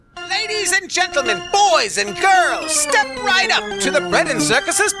Ladies and gentlemen, boys and girls, step right up to the Bread and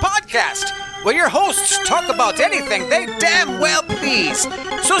Circuses podcast, where your hosts talk about anything they damn well please.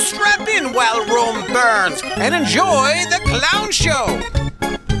 So strap in while Rome burns and enjoy the clown show.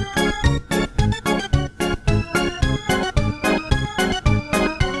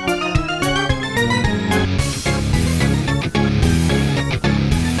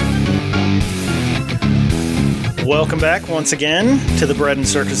 Welcome back once again to the Bread and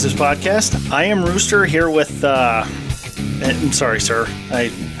Circuses podcast. I am Rooster here with, I'm sorry, sir. I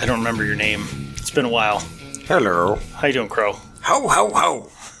don't remember your name. It's been a while. Hello. How you doing, Crow? Ho, ho, ho.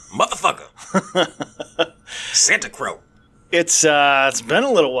 Motherfucker. Santa Crow. It's been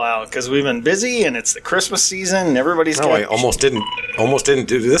a little while because we've been busy and it's the Christmas season and everybody's I almost didn't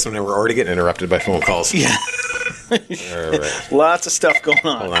do this when we're already getting interrupted by phone calls. Yeah. All right. Lots of stuff going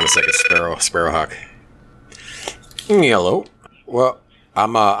on. Hold on a second, Sparrowhawk. Hello. Well,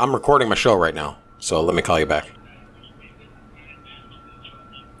 I'm recording my show right now, so let me call you back.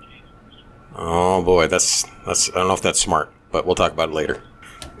 Oh boy, that's I don't know if that's smart, but we'll talk about it later.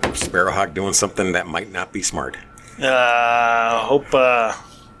 Sparrowhawk doing something that might not be smart. Hope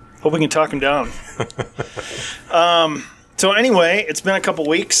we can talk him down. So anyway, it's been a couple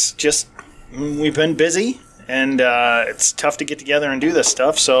weeks. Just we've been busy, and it's tough to get together and do this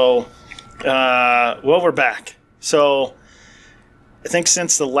stuff. So, we're back. So, I think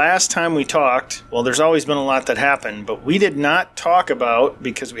since the last time we talked, well, there's always been a lot that happened, but we did not talk about,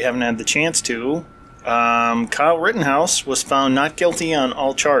 because we haven't had the chance to, Kyle Rittenhouse was found not guilty on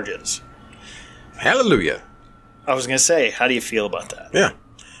all charges. Hallelujah. I was going to say, how do you feel about that? Yeah.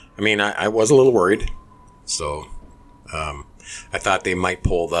 I mean, I was a little worried. So, I thought they might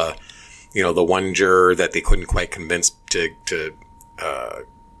pull the one juror that they couldn't quite convince to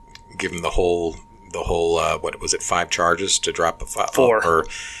give him the whole, what was it, 5 charges to drop the 4.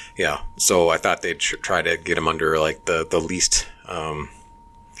 Yeah. So I thought they'd try to get him under like the least,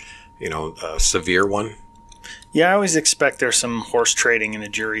 severe one. Yeah, I always expect there's some horse trading in a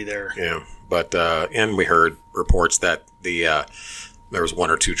jury there. Yeah. But, and we heard reports that there was 1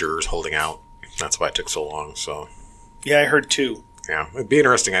 or 2 jurors holding out. That's why it took so long. So. Yeah, I heard 2. Yeah. It'd be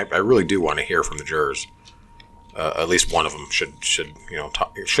interesting. I really do want to hear from the jurors. At least one of them should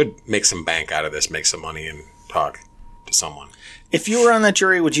make some bank out of this, make some money, and talk to someone. If you were on that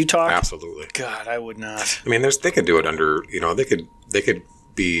jury, would you talk? Absolutely. God, I would not. I mean, they could do it under, they could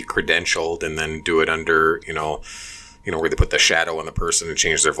be credentialed and then do it under, where they put the shadow on the person and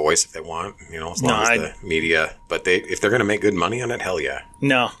change their voice if they want, as long as the media. But if they're going to make good money on it, hell yeah.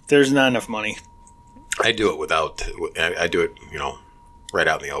 No, there's not enough money. I do it I do it, right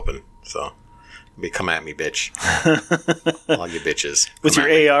out in the open. So. Come at me, bitch. All you bitches. With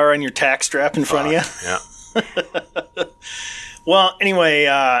your AR and your tack strap in front of you? Yeah. Well, anyway,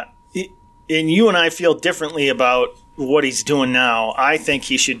 and you and I feel differently about what he's doing now. I think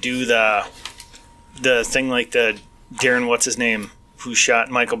he should do the thing like the Darren, what's his name, who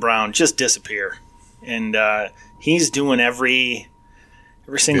shot Michael Brown, just disappear. And he's doing every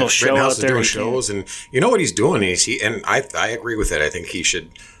single show out there. Doing shows, and you know what he's doing is I agree with it. I think he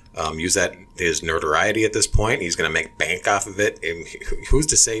should use that his notoriety at this point. He's going to make bank off of it. And who's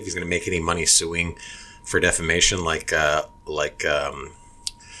to say if he's going to make any money suing for defamation, like the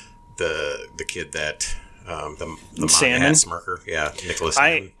kid that the Sandman smirker, yeah, Nicholas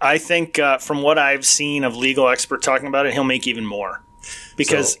Sandman. I think from what I've seen of legal experts talking about it, he'll make even more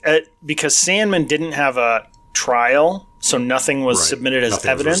because Sandman didn't have a trial, so nothing was submitted as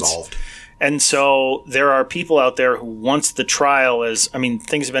evidence. Resolved. And so there are people out there who, once the trial is,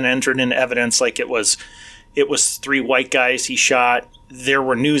 things have been entered into evidence, like it was 3 white guys he shot. There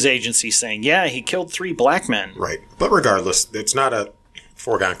were news agencies saying, yeah, he killed 3 black men. Right. But regardless, it's not a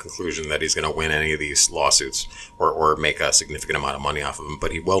foregone conclusion that he's going to win any of these lawsuits or make a significant amount of money off of them.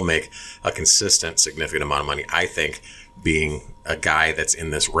 But he will make a consistent, significant amount of money, I think, being a guy that's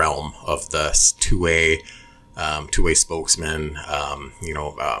in this realm of the two-way spokesman,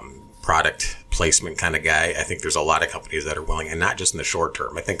 product placement kind of guy. I think there's a lot of companies that are willing, and not just in the short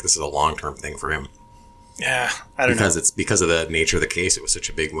term. I think this is a long-term thing for him. Yeah, I don't know. It's because of the nature of the case. It was such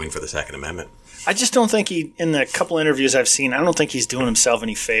a big win for the Second Amendment. I just don't think in the couple interviews I've seen, I don't think he's doing himself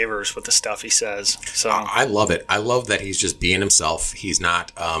any favors with the stuff he says. So I love it. I love that he's just being himself. He's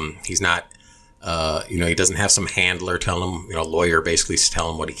not, he doesn't have some handler telling him, lawyer basically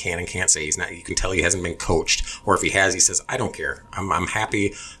telling him what he can and can't say. He's not, you can tell he hasn't been coached, or if he has, he says, I don't care. I'm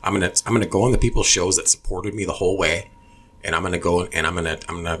happy. I'm going to go on the people's shows that supported me the whole way. And I'm going to go and I'm going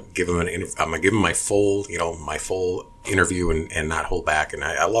to give him my full interview and not hold back. And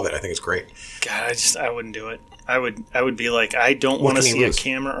I love it. I think it's great. God, I wouldn't do it. I would be like, I don't want to can he see a lose?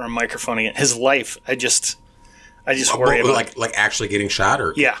 camera or a microphone again. His life, I just worry about. Like actually getting shot,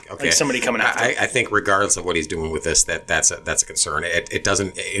 or Yeah, like somebody coming after him. I think regardless of what he's doing with this, that's a concern. It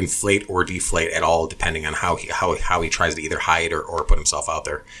doesn't inflate or deflate at all, depending on how he tries to either hide or put himself out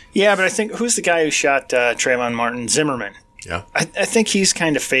there. Yeah, but I think who's the guy who shot Trayvon Martin? Zimmerman. Yeah, I think he's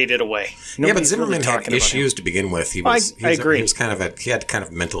kind of faded away. But Zimmerman had issues to begin with. I agree. He was he had kind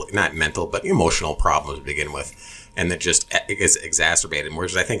of not mental, but emotional problems to begin with, and that just is exacerbated.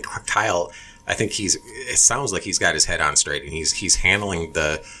 Whereas I think Kyle, it sounds like he's got his head on straight, and he's handling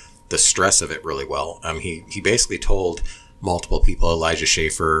the stress of it really well. He basically told multiple people. Elijah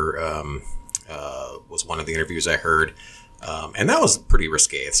Schaffer was one of the interviews I heard. And that was pretty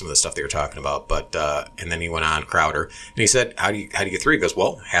risque, some of the stuff they were talking about. But and then he went on Crowder, and he said, "How do you get through?" He goes,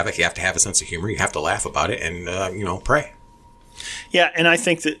 "Well, you have to have a sense of humor. You have to laugh about it, and pray." Yeah, and I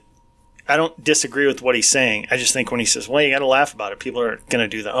think that I don't disagree with what he's saying. I just think when he says, "Well, you got to laugh about it," people are going to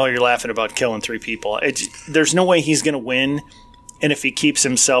do that. Oh, you're laughing about killing 3 people. There's no way he's going to win, and if he keeps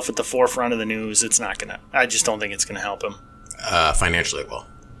himself at the forefront of the news, it's not going to. I just don't think it's going to help him. Financially, it will.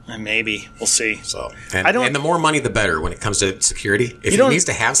 Maybe. We'll see. So, and the more money, the better when it comes to security. If he needs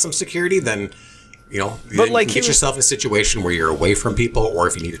to have some security, then, you can get yourself in a situation where you're away from people, or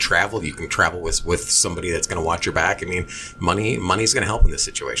if you need to travel, you can travel with somebody that's going to watch your back. I mean, money's going to help in this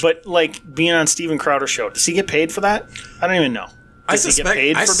situation. But, like, being on Steven Crowder's show, does he get paid for that? I don't even know. Does he get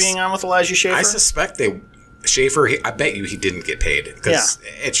paid for being on with Elijah Schaffer? I suspect Schaffer, I bet you he didn't get paid. Because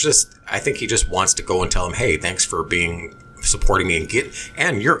it's just, I think he just wants to go and tell him, hey, thanks for supporting me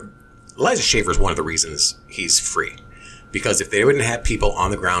Elijah Schaffer is one of the reasons he's free, because if they wouldn't have people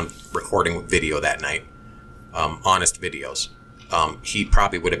on the ground recording video that night, honest videos, he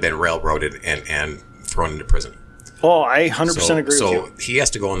probably would have been railroaded and thrown into prison. Oh, I 100% agree with you. So he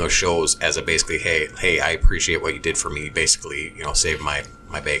has to go on those shows as a basically, hey, I appreciate what you did for me. Basically, save my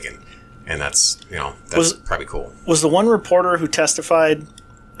bacon, and that's probably cool. Was the one reporter who testified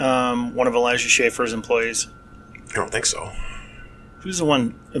one of Elijah Schaffer's employees? I don't think so. Who's the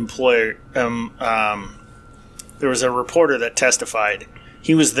one employer? There was a reporter that testified.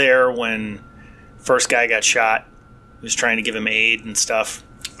 He was there when first guy got shot. He was trying to give him aid and stuff.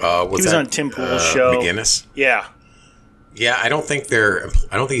 He was on Tim Pool's show. McGinnis? Yeah. Yeah, I don't think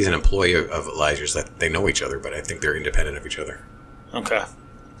he's an employee of Elijah's. That they know each other, but I think they're independent of each other. Okay.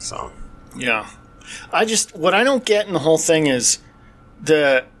 So. Yeah. What I don't get in the whole thing is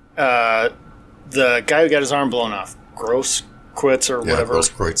the guy who got his arm blown off, Grosskreutz or whatever.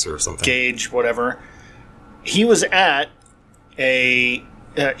 Grosskreutz or something. Gage, whatever. He was at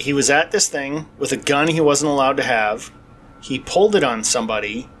this thing with a gun he wasn't allowed to have. He pulled it on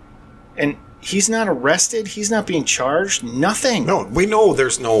somebody, and he's not arrested. He's not being charged. Nothing. No, we know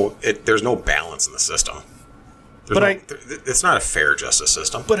there's no balance in the system. It's not a fair justice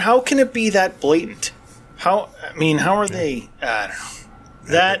system. But how can it be that blatant? How are they? I don't know.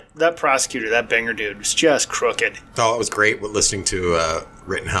 That prosecutor, that Binger dude, was just crooked. Oh, it was great listening to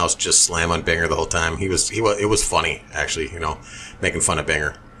Rittenhouse just slam on Binger the whole time. It was funny, actually, making fun of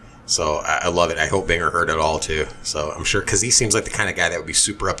Binger. So I love it. I hope Binger heard it all too. So I'm sure, because he seems like the kind of guy that would be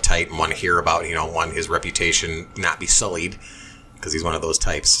super uptight and want to hear about, want his reputation not be sullied, because he's one of those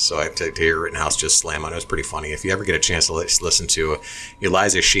types. So to hear Rittenhouse just slam on it was pretty funny. If you ever get a chance to listen to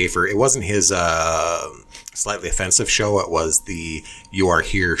Elijah Schaffer, it wasn't his slightly offensive show. It was the You Are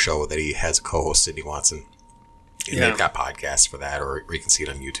Here show that he has co-host Sydney Watson. And they've got podcasts for that, or you can see it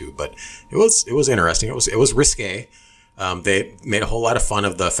on YouTube. But it was interesting. It was risque. They made a whole lot of fun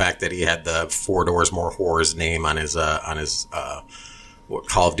of the fact that he had the 4 Doors More Whores name on his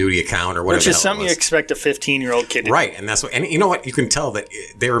Call of Duty account or whatever. Which is something you expect a 15-year-old kid to do. Right, and that's what. And you know what? You can tell that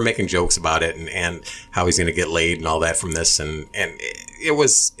they were making jokes about it and how he's going to get laid and all that from this, and it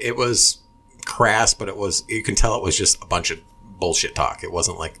was crass, but you can tell it was just a bunch of bullshit talk. It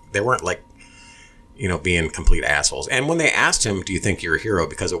wasn't like they weren't like being complete assholes. And when they asked him, "Do you think you're a hero?"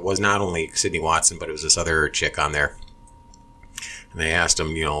 because it was not only Sydney Watson, but it was this other chick on there. And they asked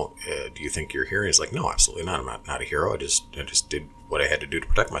him, do you think you're a hero? He's like, no, absolutely not. I'm not a hero. I just did what I had to do to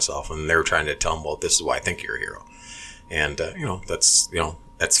protect myself. And they were trying to tell him, well, this is why I think you're a hero. And,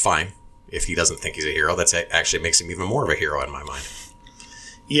 that's fine. If he doesn't think he's a hero, that actually makes him even more of a hero in my mind.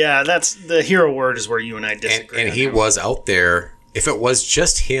 Yeah, that's the hero word is where you and I disagree. And he was out there. If it was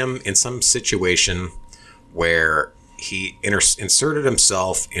just him in some situation where he inserted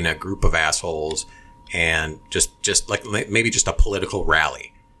himself in a group of assholes and just like maybe just a political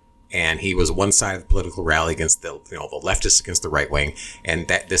rally, and he was one side of the political rally against the leftists against the right wing, and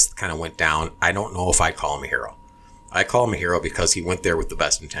that this kind of went down, I don't know if I'd call him a hero. I call him a hero because he went there with the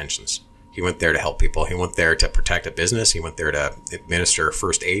best intentions. He went there to help people. He went there to protect a business. He went there to administer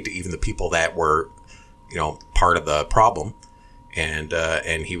first aid to even the people that were, part of the problem. And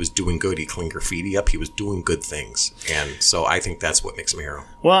he was doing good. He cleaned graffiti up. He was doing good things. And so I think that's what makes him a hero.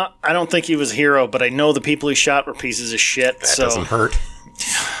 Well, I don't think he was a hero, but I know the people he shot were pieces of shit. That doesn't hurt.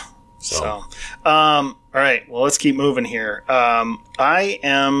 So, all right. Well, let's keep moving here. I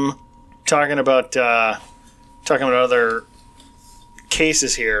am talking about other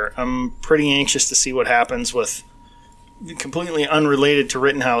cases here. I'm pretty anxious to see what happens with completely unrelated to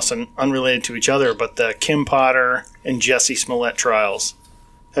Rittenhouse and unrelated to each other, but the Kim Potter and Jussie Smollett trials.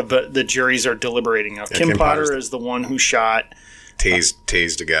 But the juries are deliberating now. Kim Potter is the one who shot,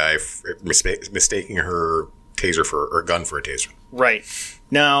 tased a guy, mistaking her taser or gun for a taser. Right.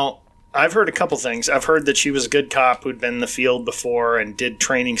 Now, I've heard a couple things. I've heard that she was a good cop who'd been in the field before and did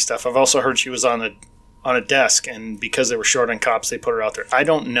training stuff. I've also heard she was on a desk, and because they were short on cops, they put her out there. I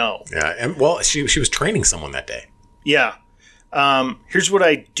don't know. Yeah, and well, she was training someone that day. Yeah. Here's what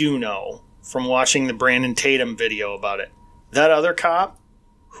I do know from watching the Brandon Tatum video about it. That other cop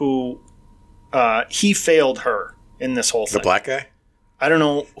who he failed her in this whole thing. The black guy? I don't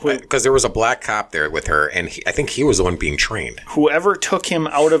know. Because there was a black cop there with her, and I think he was the one being trained. Whoever took him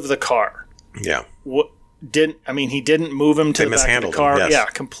out of the car. Yeah. He didn't move him to the back of the car. Him, yes. Yeah,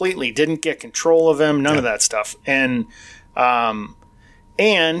 completely. Didn't get control of him. None of that stuff. And I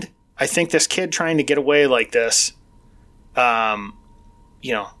think this kid trying to get away like this, that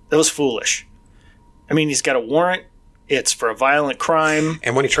was foolish. I mean, he's got a warrant. It's for a violent crime.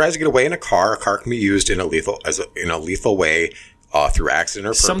 And when he tries to get away in a car can be used in a lethal way through accident or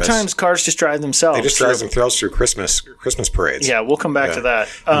purpose. Sometimes cars just drive themselves. They just drive themselves through Christmas parades. Yeah, we'll come back to that.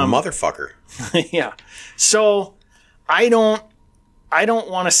 Motherfucker. Yeah. So I don't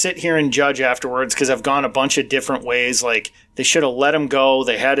want to sit here and judge afterwards because I've gone a bunch of different ways. Like they should have let him go.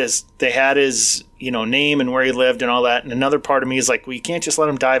 They had his name and where he lived and all that. And another part of me is like, well, you can't just let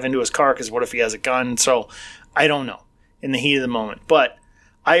him dive into his car because what if he has a gun? So I don't know in the heat of the moment. But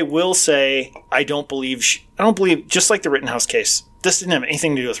I will say I don't believe just like the Rittenhouse case. This didn't have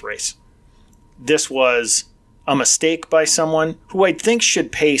anything to do with race. This was a mistake by someone who I think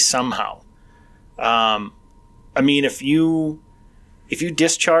should pay somehow. I mean, if you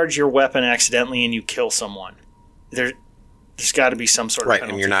discharge your weapon accidentally and you kill someone, there's got to be some sort of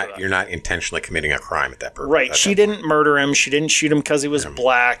penalty. Right, and you're not intentionally committing a crime at that point. Right, she didn't murder him. She didn't shoot him because he was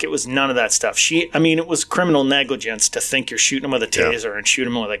black. It was none of that stuff. it was criminal negligence to think you're shooting him with a taser and shoot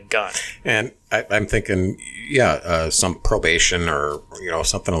him with a gun. And I'm thinking, some probation or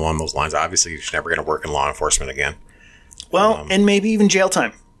something along those lines. Obviously, you're never going to work in law enforcement again. Well, and maybe even jail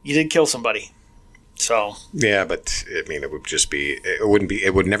time. You did kill somebody. So yeah, but I mean,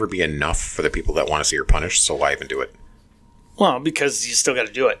 it would never be enough for the people that want to see her punished. So why even do it? Well, because you still got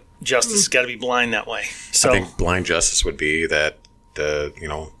to do it. Justice has got to be blind that way. So I think blind justice would be that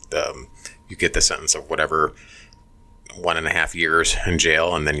you get the sentence of whatever 1.5 years in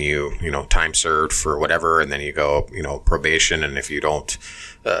jail, and then you time served for whatever, and then you go probation, and if you don't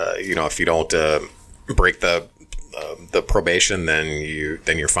break the probation, then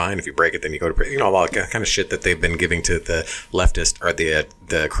you're fine. If you break it, then you go to all that kind of shit that they've been giving to the leftist or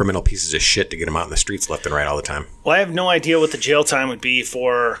the criminal pieces of shit to get them out in the streets left and right all the time. Well, I have no idea what the jail time would be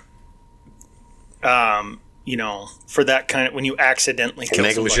for, for that kind of when you accidentally kill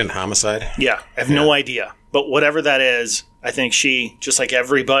negligent somebody. Homicide. Yeah, I have no idea. But whatever that is, I think she, just like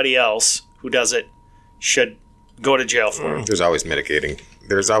everybody else who does it, should go to jail for it. There's always mitigating.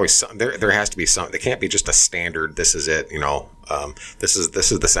 There's always some, there has to be some. There can't be just a standard. This is it. This is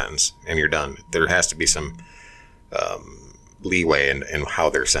the sentence, and you're done. There has to be some leeway in how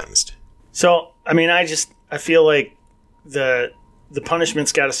they're sentenced. So, I mean, I feel like the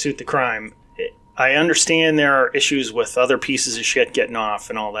punishment's got to suit the crime. I understand there are issues with other pieces of shit getting off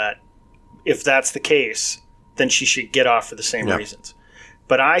and all that. If that's the case, then she should get off for the same reasons.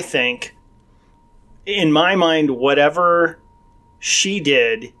 But I think, in my mind, whatever she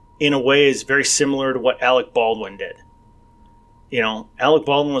did in a way is very similar to what Alec Baldwin did. Alec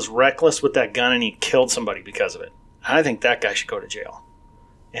Baldwin was reckless with that gun and he killed somebody because of it. I think that guy should go to jail.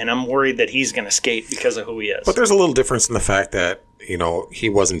 And I'm worried that he's going to escape because of who he is. But there's a little difference in the fact that, he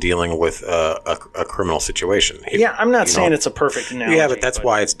wasn't dealing with a criminal situation. I'm not saying it's a perfect analogy. Yeah, but that's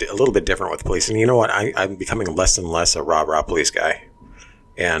why it's a little bit different with police. And you know what? I'm becoming less and less a rah-rah police guy.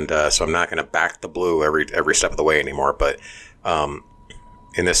 And so I'm not going to back the blue every step of the way anymore. But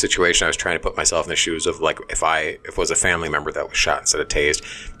in this situation, I was trying to put myself in the shoes of like if it was a family member that was shot instead of tased,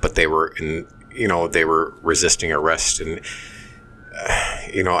 but they were resisting arrest, and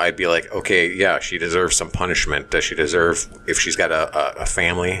I'd be like, okay, yeah, she deserves some punishment. Does she deserve, if she's got a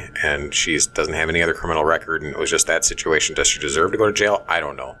family and she doesn't have any other criminal record and it was just that situation, does she deserve to go to jail? I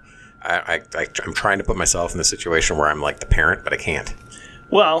don't know. I'm trying to put myself in the situation where I'm like the parent, but I can't.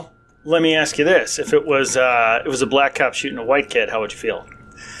 Well, let me ask you this. If it was a black cop shooting a white kid, how would you feel?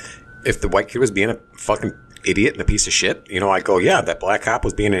 If the white kid was being a fucking idiot and a piece of shit, I'd go, yeah, that black cop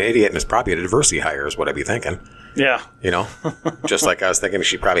was being an idiot and is probably a diversity hire is what I'd be thinking. Yeah. Just like I was thinking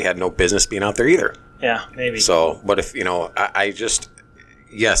she probably had no business being out there either. Yeah, maybe. So, but if,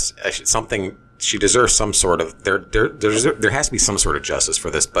 yes, something, she deserves some sort of, there has to be some sort of justice for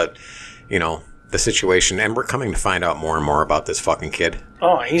this, but, the situation, and we're coming to find out more and more about this fucking kid.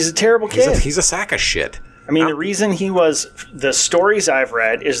 Oh, he's a terrible kid. He's a sack of shit. I mean, the reason the stories I've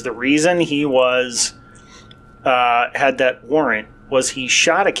read is the reason he was, had that warrant was he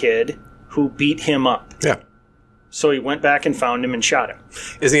shot a kid who beat him up. Yeah. So he went back and found him and shot him.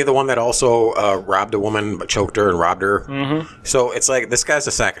 Isn't he the one that also robbed a woman, but choked her and robbed her? Mm-hmm. So it's like, this guy's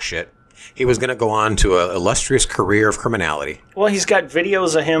a sack of shit. He was going to go on to an illustrious career of criminality. Well, he's got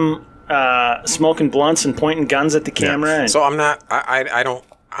videos of him smoking blunts and pointing guns at the camera. Yeah. And so I'm not, I don't,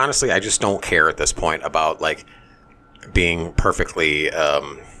 honestly, I just don't care at this point about, like, being perfectly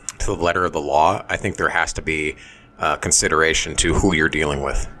to the letter of the law. I think there has to be consideration to who you're dealing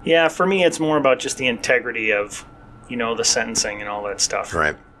with. Yeah, for me, it's more about just the integrity of, the sentencing and all that stuff.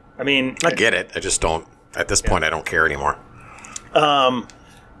 Right. I mean, I get it. I just don't, at this point, I don't care anymore. On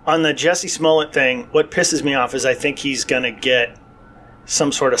the Jussie Smollett thing, what pisses me off is I think he's going to get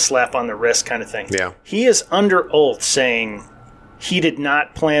some sort of slap on the wrist kind of thing. Yeah. He is under oath saying he did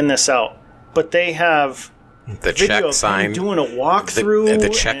not plan this out, but they have the check signed, doing a walkthrough. The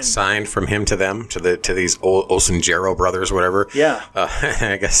check signed from him to them, to these Osunjero brothers, whatever. Yeah.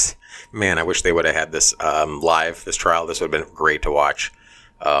 I guess, man, I wish they would have had this live, this trial. This would have been great to watch.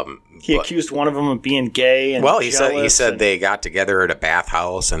 He accused one of them of being gay. And he said they got together at a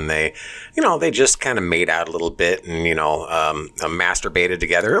bathhouse and they just kind of made out a little bit and masturbated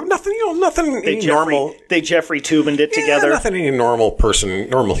together. Nothing normal. They Jeffrey Toobin'd it together. Nothing any normal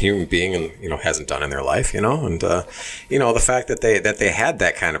human being, and hasn't done in their life. And the fact that they had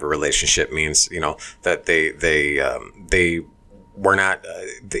that kind of a relationship means that they were not.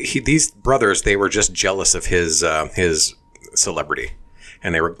 These brothers, they were just jealous of his celebrity.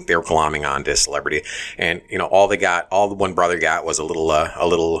 And they were glomming on to celebrity, and all the one brother got was a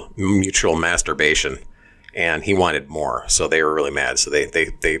little mutual masturbation, and he wanted more, so they were really mad. So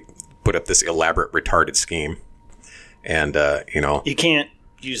they put up this elaborate retarded scheme, and you can't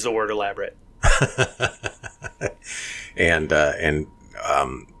use the word elaborate, and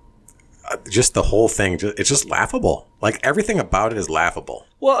just the whole thing, it's just laughable. Like everything about it is laughable.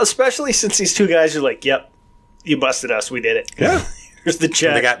 Well, especially since these two guys are like, "Yep, you busted us, we did it." Yeah. Here's the check.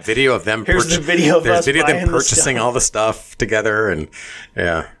 And they got video of them. There's video of them purchasing all the stuff together, and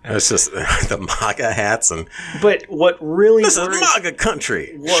it's just the MAGA hats and. But what really this is MAGA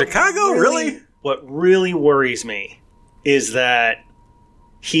country, Chicago, really? What really worries me is that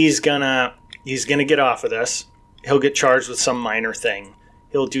he's gonna get off of this. He'll get charged with some minor thing.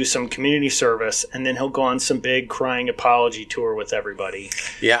 He'll do some community service, and then he'll go on some big crying apology tour with everybody.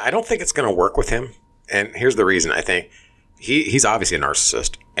 Yeah, I don't think it's going to work with him, and here's the reason. I think. He's obviously a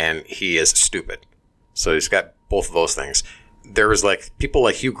narcissist, and he is stupid. So he's got both of those things. There was people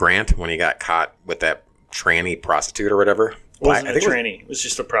like Hugh Grant when he got caught with that tranny prostitute or whatever. It wasn't a tranny. It was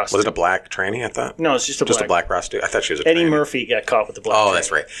just a prostitute. Was it a black tranny, I thought? No, it's just a black prostitute. I thought she was a Eddie tranny. Murphy got caught with the black tranny.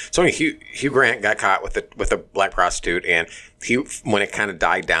 That's right. So Hugh Grant got caught with a black prostitute, and when it kind of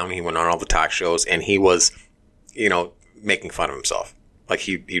died down, he went on all the talk shows, and he was, making fun of himself. Like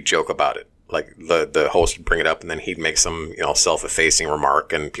he'd joke about it. Like the host would bring it up and then he'd make some, self-effacing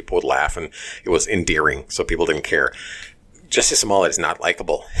remark and people would laugh and it was endearing. So people didn't care. Jussie Smollett is not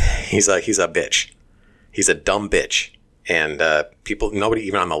likable. He's a bitch. He's a dumb bitch. And nobody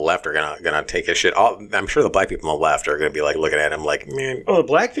even on the left are gonna take his shit. I'm sure the black people on the left are gonna be like looking at him like, man. Oh, the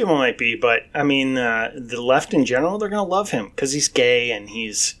black people might be, but I mean, the left in general, they're gonna love him because he's gay and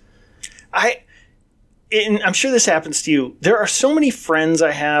I'm sure this happens to you. There are so many friends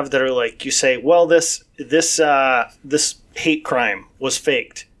I have that are like, you say, well, this hate crime was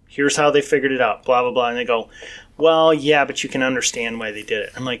faked. Here's how they figured it out, blah, blah, blah. And they go, well, yeah, but you can understand why they did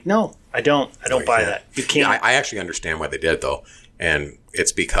it. I'm like, no, I don't. I don't buy that. You can't. Yeah, I actually understand why they did it, though. And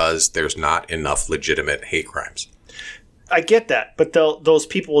it's because there's not enough legitimate hate crimes. I get that, but those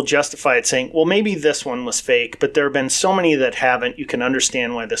people will justify it saying, well, maybe this one was fake, but there have been so many that haven't. You can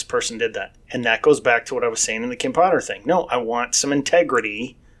understand why this person did that. And that goes back to what I was saying in the Kim Potter thing. No, I want some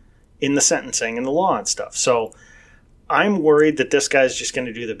integrity in the sentencing and the law and stuff. So I'm worried that this guy's just going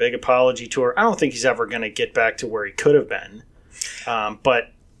to do the big apology tour. I don't think he's ever going to get back to where he could have been.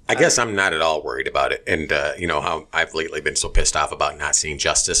 But I guess I'm not at all worried about it. And, you know, how I've lately been so pissed off about not seeing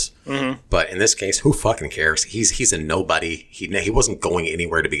justice. Mm-hmm. But in this case, who fucking cares? He's a nobody. He wasn't going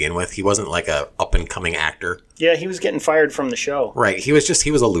anywhere to begin with. He wasn't like a up-and-coming actor. Yeah, he was getting fired from the show. Right. He was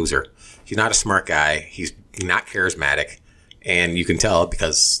a loser. He's not a smart guy. He's not charismatic. And you can tell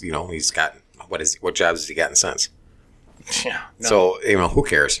because, you know, he's got, what jobs has he gotten since? Yeah. No. So, you know, who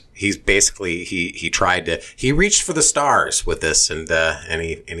cares? He's basically, he reached for the stars with this and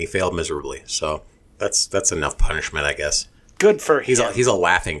he failed miserably. So that's enough punishment, I guess. Good for him. He's a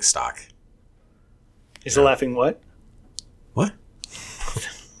laughing stock. He's a laughing what? What?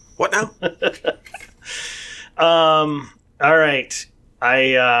 What now? All right.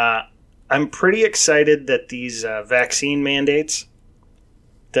 I'm pretty excited that these vaccine mandates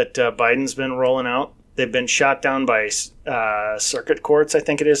that Biden's been rolling out, they've been shot down by circuit courts, I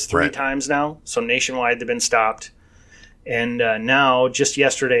think it is, 3 times now. So nationwide, they've been stopped. And now, just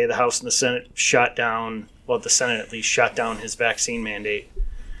yesterday, the House and the Senate shot down, well, the Senate at least shot down his vaccine mandate.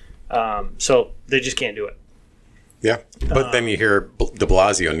 So they just can't do it. Yeah. But then you hear de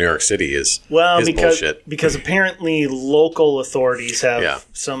Blasio in New York City is bullshit. Because apparently local authorities have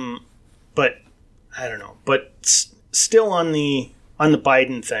some, but I don't know. But still on the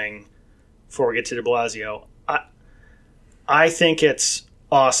Biden thing, before we get to de Blasio, I think it's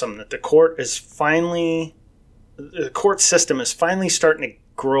awesome that the court system is finally starting to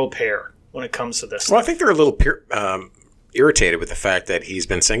grow a pair when it comes to this. Well, I think they're a little irritated with the fact that he's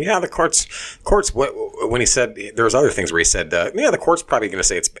been saying, the courts. When he said there was other things where he said, the court's probably going to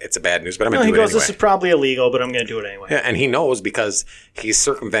say it's a bad news, but I'm going to do it anyway. He goes, this is probably illegal, but I'm going to do it anyway. Yeah, and he knows because he's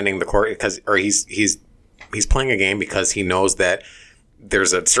circumventing the court he's playing a game because he knows that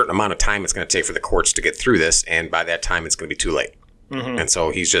there's a certain amount of time it's going to take for the courts to get through this, and by that time it's going to be too late. Mm-hmm. And so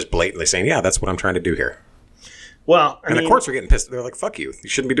he's just blatantly saying, that's what I'm trying to do here. Well, the courts are getting pissed. They're like, fuck you. You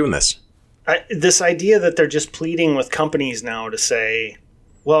shouldn't be doing this. This idea that they're just pleading with companies now to say,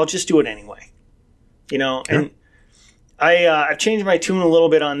 well, just do it anyway. You know, and I've changed my tune a little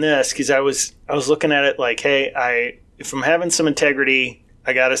bit on this because I was looking at it like, hey, if I'm having some integrity,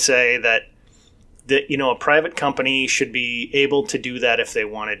 I got to say that a private company should be able to do that if they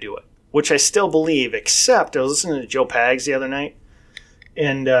want to do it, which I still believe, except I was listening to Joe Pags the other night,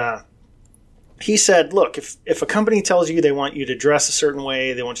 and he said, look, if a company tells you they want you to dress a certain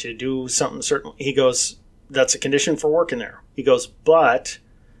way, they want you to do something certain, he goes, that's a condition for working there. He goes, but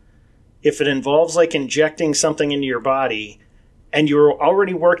if it involves like injecting something into your body and you're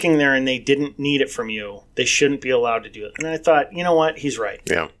already working there and they didn't need it from you, they shouldn't be allowed to do it. And I thought, you know what? He's right.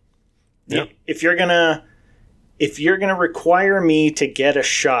 Yeah. Yeah. If you're gonna require me to get a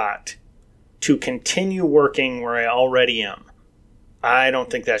shot to continue working where I already am, I don't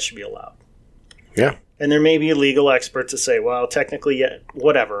think that should be allowed. Yeah. And there may be legal experts that say, well, technically,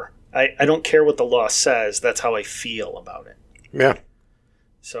 whatever. I don't care what the law says. That's how I feel about it. Yeah.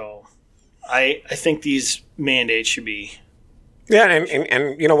 So I think these mandates should be. Yeah,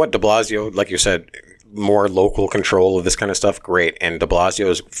 and you know what, de Blasio, like you said, more local control of this kind of stuff, great. And de Blasio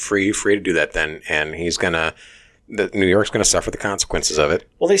is free to do that then, and New York's going to suffer the consequences of it.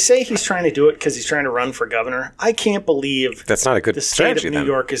 Well, they say he's trying to do it because he's trying to run for governor. I can't believe that's not a good the state strategy. of New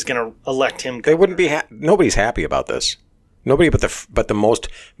York is going to elect him governor. They wouldn't be. Nobody's happy about this. Nobody but the most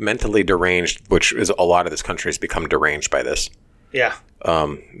mentally deranged, which is a lot of this country, has become deranged by this. Yeah.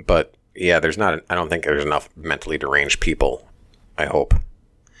 But yeah, there's not. I don't think there's enough mentally deranged people. I hope.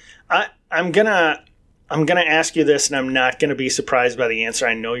 I'm gonna ask you this, and I'm not gonna be surprised by the answer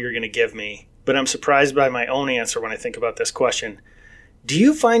I know you're gonna give me. But I'm surprised by my own answer when I think about this question. Do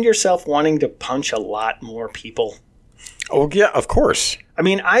you find yourself wanting to punch a lot more people? Oh, yeah, of course. I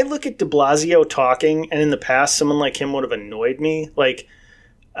mean, I look at de Blasio talking, and in the past, someone like him would have annoyed me. Like,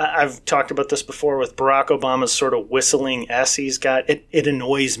 I've talked about this before with Barack Obama's sort of whistling S he's got. It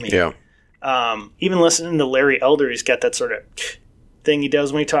annoys me. Yeah. Even listening to Larry Elder, he's got that sort of thing he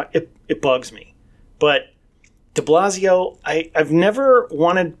does when he talks. It bugs me. But de Blasio, I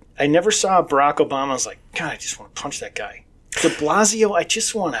never saw Barack Obama. I was like, God, I just want to punch that guy. De Blasio, I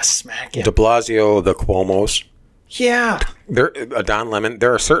just want to smack him. De Blasio, the Cuomos. Yeah. Don Lemon.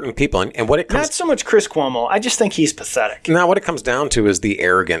 There are certain people, and what it comes... Not so much Chris Cuomo. I just think he's pathetic. Now, what it comes down to is the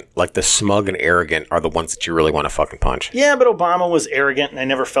arrogant, like the smug and arrogant are the ones that you really want to fucking punch. Yeah, but Obama was arrogant, and I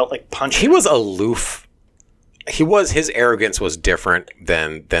never felt like punching He him. was aloof. His arrogance was different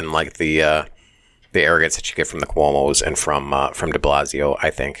than like the arrogance that you get from the Cuomos and from de Blasio, I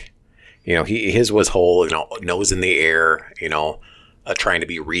think. You know, his was whole, nose in the air, trying to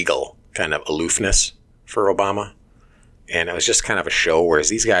be regal kind of aloofness for Obama. And it was just kind of a show, whereas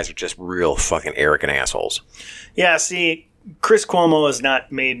these guys are just real fucking arrogant assholes. Yeah, see, Chris Cuomo has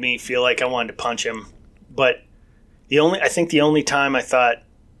not made me feel like I wanted to punch him. But I think the only time I thought,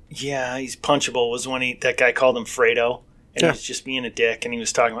 yeah, he's punchable was when that guy called him Fredo. And he was just being a dick. And he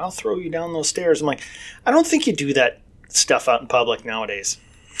was talking about, I'll throw you down those stairs. I'm like, I don't think you do that stuff out in public nowadays.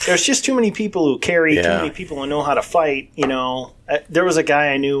 There's just too many people who carry, too many people who know how to fight, you know. There was a guy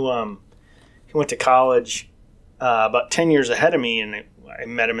I knew, he went to college about 10 years ahead of me, and I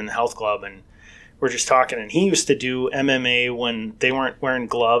met him in the health club, and we're just talking, and he used to do MMA when they weren't wearing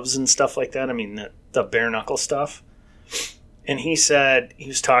gloves and stuff like that. I mean, the bare knuckle stuff. And he said, he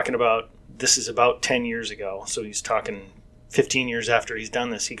was talking about, this is about 10 years ago, so he's talking 15 years after he's done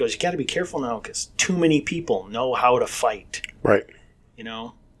this. He goes, you got to be careful now because too many people know how to fight. Right. You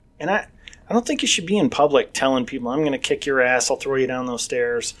know? And I don't think you should be in public telling people, I'm going to kick your ass, I'll throw you down those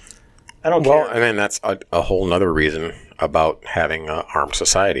stairs. I don't care. Well, I mean, that's a whole nother reason about having an armed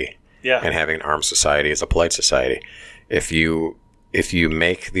society. Yeah. And having an armed society is a polite society. If you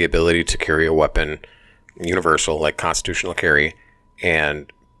make the ability to carry a weapon universal, like constitutional carry,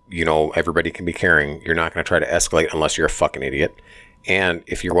 and, you know, everybody can be carrying, you're not going to try to escalate unless you're a fucking idiot. And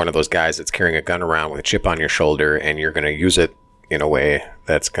if you're one of those guys that's carrying a gun around with a chip on your shoulder and you're going to use it in a way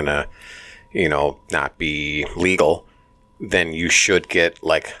that's going to, you know, not be legal, then you should get,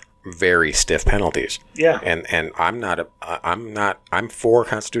 like, very stiff penalties. Yeah. And I'm for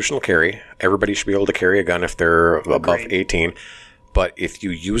constitutional carry. Everybody should be able to carry a gun if they're above 18. But if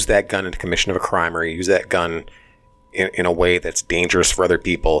you use that gun in the commission of a crime, or you use that gun in a way that's dangerous for other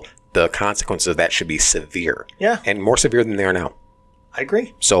people, the consequences of that should be severe. Yeah. And more severe than they are now. I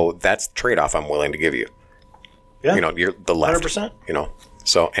agree. So that's the trade-off I'm willing to give you. Yeah. You know, you're the left. 100%. You know,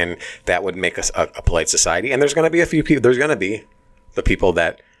 so, and that would make us a polite society. And there's going to be a few people, there's going to be the people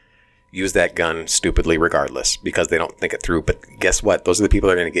that use that gun stupidly regardless because they don't think it through. But guess what? Those are the people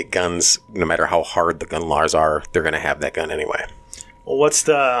that are going to get guns no matter how hard the gun laws are. They're going to have that gun anyway. Well, what's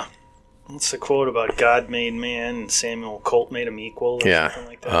the quote about God made man and Samuel Colt made him equal? Or something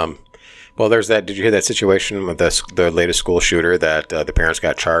like that? Well, there's that. Did you hear that situation with the latest school shooter that the parents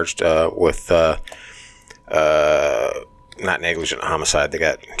got charged with not negligent homicide. They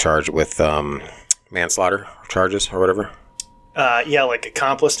got charged with manslaughter charges or whatever. Yeah, like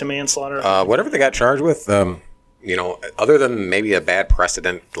accomplice to manslaughter. Whatever they got charged with, you know, other than maybe a bad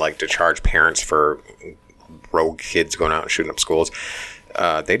precedent, like to charge parents for rogue kids going out and shooting up schools,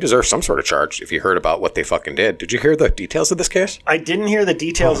 they deserve some sort of charge. If you heard about what they fucking did you hear the details of this case? I didn't hear the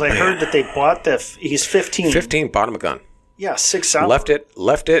details. I heard that they bought he's 15. 15, bought him a gun. Yeah, 6 hours.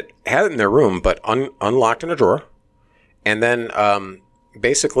 Left it, had it in their room, but unlocked in a drawer, and then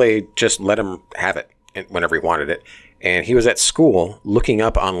basically just let him have it whenever he wanted it. And he was at school looking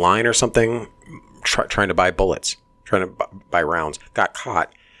up online or something, trying to buy bullets, trying to buy rounds. Got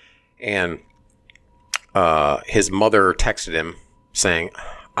caught, and his mother texted him saying,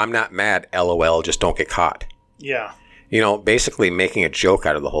 "I'm not mad, LOL, just don't get caught." Yeah. You know, basically making a joke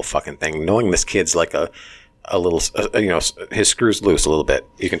out of the whole fucking thing, knowing this kid's like a little, you know, his screw's loose a little bit.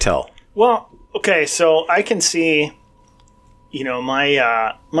 You can tell. Well, okay, so I can see, you know,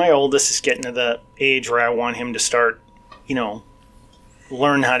 my oldest is getting to the age where I want him to start, you know,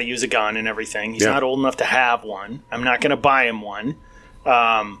 learn how to use a gun and everything. He's not old enough to have one. I'm not going to buy him one.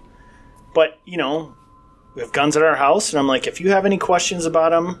 But, you know, we have guns at our house, and I'm like, if you have any questions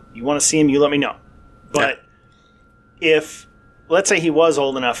about them, you want to see them, you let me know. But if, let's say he was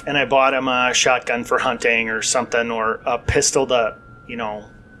old enough and I bought him a shotgun for hunting or something, or a pistol to, you know,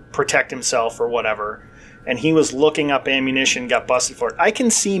 protect himself or whatever, and he was looking up ammunition, got busted for it, I can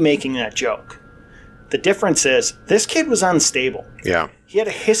see making that joke. The difference is this kid was unstable. Yeah. He had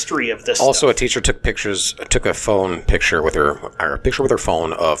a history of this Also, stuff. a teacher took a phone picture with her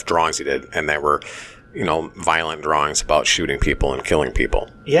phone of drawings he did, and they were, you know, violent drawings about shooting people and killing people.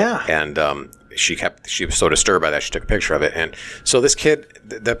 Yeah. And she was so disturbed by that, she took a picture of it. And so this kid,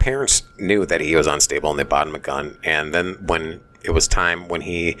 the parents knew that he was unstable, and they bought him a gun. And then when it was time, when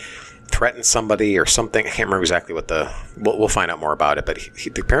he threatened somebody or something, I can't remember exactly what we'll find out more about it, but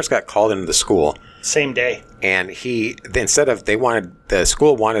the parents got called into the school. Same day. And the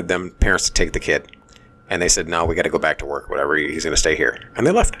school wanted them parents to take the kid. And they said, no, we got to go back to work, whatever, he's going to stay here. And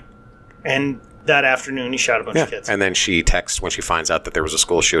they left. And that afternoon, he shot a bunch of kids. And then she texts, when she finds out that there was a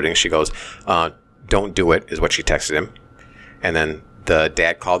school shooting, she goes, don't do it, is what she texted him. And then the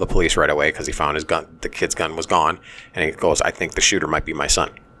dad called the police right away because he found his gun, the kid's gun was gone. And he goes, I think the shooter might be my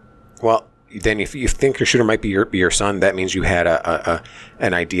son. Well, then if you think your shooter might be your son, that means you had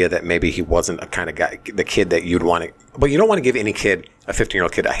an idea that maybe he wasn't a kind of guy, the kid that you'd want to. But you don't want to give any kid, a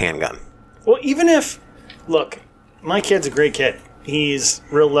 15-year-old kid, a handgun. Well, even if, look, my kid's a great kid. He's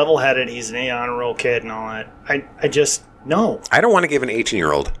real level-headed. He's an A honor roll kid and all that. I just, no. I don't want to give an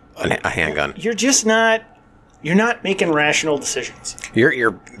 18-year-old a handgun. You're just not, you're not making rational decisions.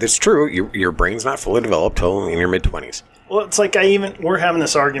 That's true. Your brain's not fully developed till in your mid-20s. Well, it's like we're having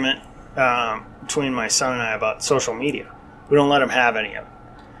this argument between my son and I about social media. We don't let him have any of it.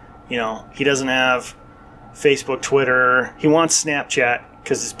 You know, he doesn't have Facebook, Twitter. He wants Snapchat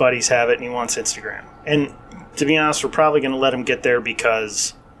because his buddies have it, and he wants Instagram. And to be honest, we're probably going to let him get there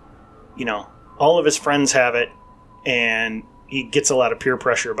because, you know, all of his friends have it, and he gets a lot of peer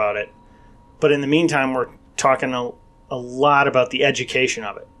pressure about it. But in the meantime, we're talking a lot about the education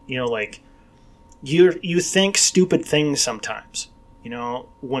of it. You know, like, you think stupid things sometimes. You know,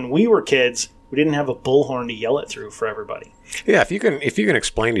 when we were kids, we didn't have a bullhorn to yell it through for everybody. Yeah, if you can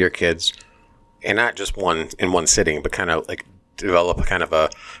explain to your kids, and not just one sitting, but kind of like develop a kind of a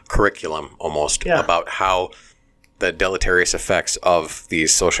curriculum almost about how the deleterious effects of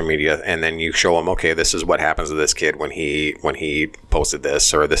these social media, and then you show them, okay, this is what happens to this kid when he posted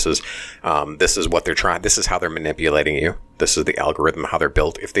this, or this is what they're trying, this is how they're manipulating you, this is the algorithm, how they're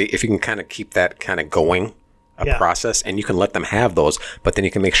built. If you can kind of keep that kind of going, process, and you can let them have those, but then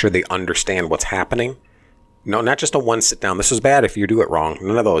you can make sure they understand what's happening. No, not just a one sit down. This is bad if you do it wrong.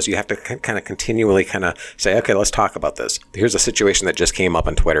 None of those. You have to kind of continually kind of say, okay, let's talk about this. Here's a situation that just came up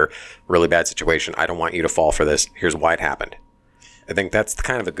on Twitter. Really bad situation. I don't want you to fall for this. Here's why it happened. I think that's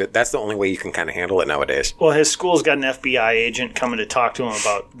that's the only way you can kind of handle it nowadays. Well, his school's got an FBI agent coming to talk to him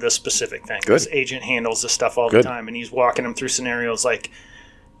about this specific thing. Good. This agent handles this stuff all the time, and he's walking him through scenarios like,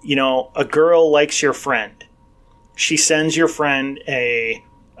 you know, a girl likes your friend. She sends your friend an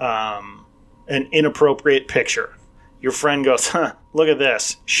inappropriate picture. Your friend goes, look at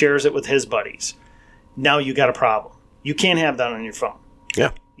this, shares it with his buddies. Now you got a problem. You can't have that on your phone.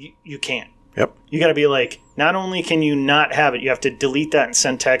 Yeah. You can't. Yep. You got to be like, not only can you not have it, you have to delete that and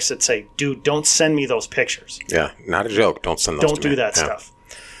send texts that say, dude, don't send me those pictures. Yeah, not a joke. Don't send those Don't to do me. that stuff.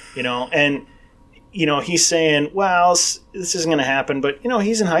 You know, and, you know, he's saying, well, this isn't going to happen, but, you know,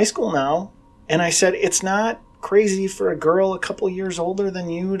 he's in high school now. And I said, it's not crazy for a girl a couple years older than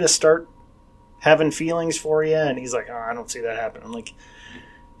you to start having feelings for you. And he's like, oh, I don't see that happen. I'm like,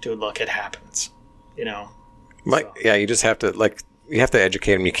 dude, look, it happens, you know. Yeah, you just have to, you have to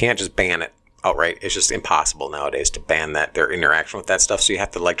educate them. You can't just ban it outright. It's just impossible nowadays to ban their interaction with that stuff. So you have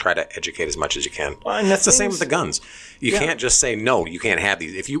to try to educate as much as you can. Well, and that's the same with the guns. You can't just say, no, you can't have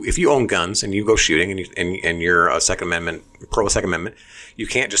these. If you own guns and you go shooting and you're a Second Amendment, pro Second Amendment, you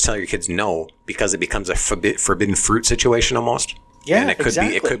can't just tell your kids no, because it becomes a forbidden fruit situation almost. Yeah, and it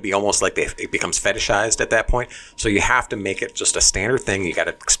could be almost like it becomes fetishized at that point. So you have to make it just a standard thing. You got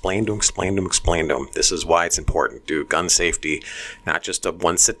to explain to them. This is why it's important. Do gun safety, not just a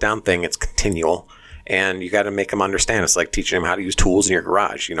one sit down thing. It's continual, and you got to make them understand. It's like teaching them how to use tools in your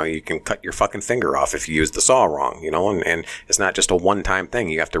garage. You know, you can cut your fucking finger off if you use the saw wrong. You know, and it's not just a one time thing.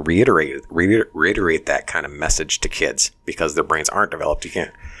 You have to reiterate that kind of message to kids because their brains aren't developed. You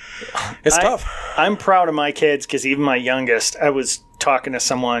can't. It's tough. I'm proud of my kids because even my youngest, I was talking to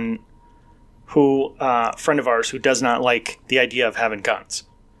someone who, a friend of ours who does not like the idea of having guns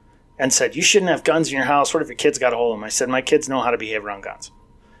and said, you shouldn't have guns in your house. What if your kids got a hold of them? I said, my kids know how to behave around guns.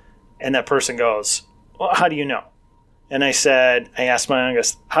 And that person goes, well, how do you know? And I asked my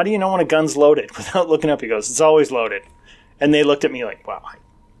youngest, how do you know when a gun's loaded? Without looking up, he goes, it's always loaded. And they looked at me like, wow, I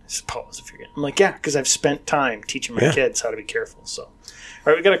suppose if you're getting, I'm like, yeah, because I've spent time teaching my kids how to be careful. So.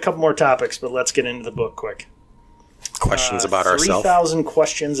 All right, we got a couple more topics, but let's get into the book quick. Questions about ourselves? 3,000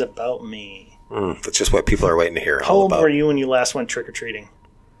 questions about me. That's just what people are waiting to hear. How old were you when you last went trick-or-treating?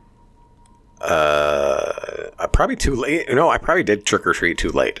 Probably too late. No, I probably did trick-or-treat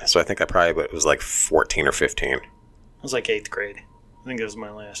too late. So I think it was like 14 or 15. I was like 8th grade. I think it was my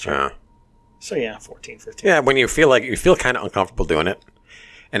last year. Yeah. So yeah, 14, 15. Yeah, when you feel kind of uncomfortable doing it.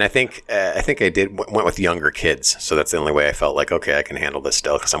 And I think I went with younger kids, so that's the only way I felt like, okay, I can handle this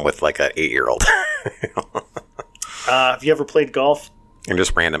still, because I'm with like an 8-year-old. Have you ever played golf? And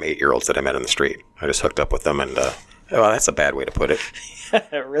just random 8-year-olds that I met in the street. I just hooked up with them, and well, that's a bad way to put it.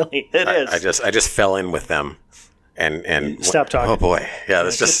 Really, it is. I just fell in with them, and stop talking. Oh boy, yeah,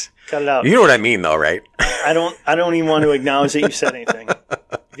 that's just cut it out. You know what I mean, though, right? I don't even want to acknowledge that you said anything.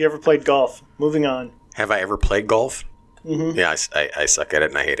 Have you ever played golf? Moving on. Have I ever played golf? Mm-hmm. Yeah, I suck at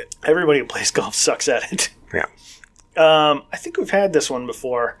it and I hate it. Everybody who plays golf sucks at it. Yeah. I think we've had this one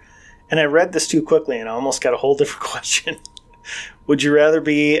before, and I read this too quickly and I almost got a whole different question. Would you rather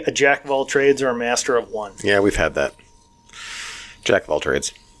be a jack of all trades or a master of one? Yeah, we've had that. Jack of all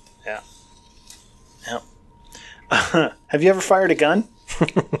trades. Yeah. Have you ever fired a gun?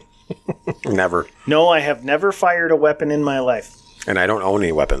 Never. No, I have never fired a weapon in my life. And I don't own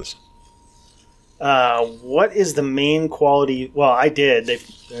any weapons. What is the main quality? Well, I did. They're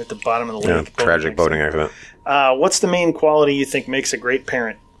at the bottom of the Yeah, lake. tragic boating accident. What's the main quality you think makes a great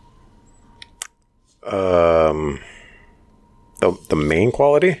parent? The main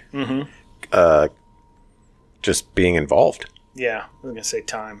quality? Mm-hmm. Just being involved. Yeah, I was going to say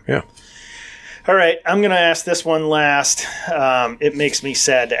time. Yeah. All right, I'm going to ask this one last. It makes me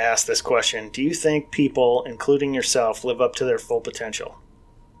sad to ask this question. Do you think people, including yourself, live up to their full potential?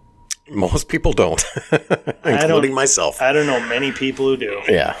 Most people don't, including myself. I don't know many people who do.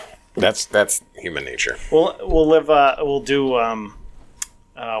 Yeah, that's human nature. We'll do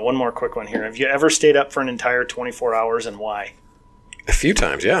one more quick one here. Have you ever stayed up for an entire 24 hours, and why? A few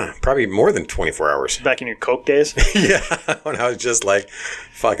times, yeah. Probably more than 24 hours. Back in your Coke days? Yeah, when I was just like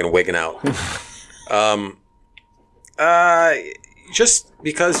fucking wigging out. Just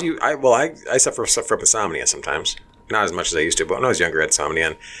because I suffer from insomnia sometimes. Not as much as I used to, but when I was younger, I had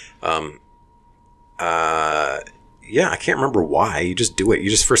insomnia. And, yeah, I can't remember why. You just do it. You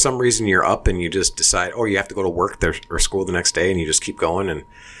just, for some reason, you're up and you just decide, you have to go to work there or school the next day, and you just keep going. And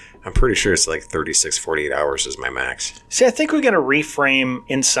I'm pretty sure it's like 36, 48 hours is my max. See, I think we got to reframe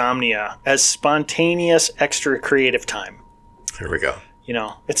insomnia as spontaneous, extra creative time. Here we go. You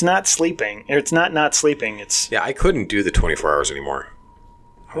know, it's not sleeping. It's not sleeping. It's. Yeah, I couldn't do the 24 hours anymore.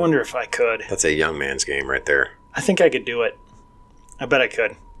 I wonder if I could. That's a young man's game right there. I think I could do it. I bet I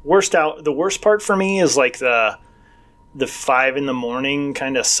could. The worst part for me is like the 5 a.m.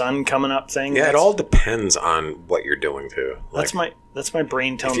 kind of sun coming up thing. Yeah, it all depends on what you're doing too. Like, that's my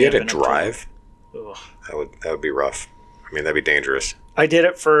brain telling me. me. If you had to drive, that would be rough. I mean, that'd be dangerous. I did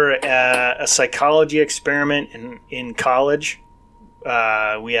it for a psychology experiment in college.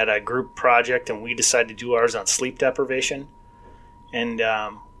 We had a group project, and we decided to do ours on sleep deprivation. And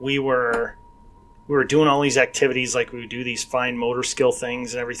we were doing all these activities, like we would do these fine motor skill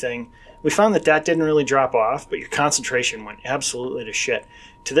things and everything. We found that didn't really drop off, but your concentration went absolutely to shit.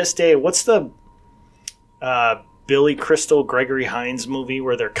 To this day, what's the Billy Crystal, Gregory Hines movie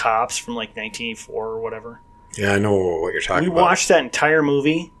where they're cops from like 1984 or whatever? Yeah, I know what you're talking about. We watched that entire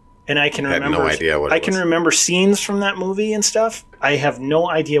movie, and I can remember. I had no idea what it was. I can remember scenes from that movie and stuff. I have no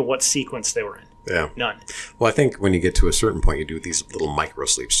idea what sequence they were in. Yeah. None. Well, I think when you get to a certain point, you do these little micro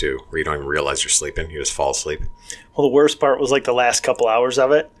sleeps too, where you don't even realize you're sleeping. You just fall asleep. Well, the worst part was like the last couple hours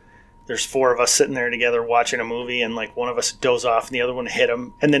of it. There's 4 of us sitting there together watching a movie, and like one of us doze off and the other one hit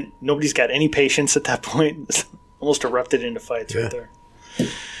him. And then nobody's got any patience at that point. It's almost erupted into fights right there.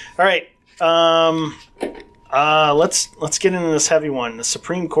 All right. Let's get into this heavy one. The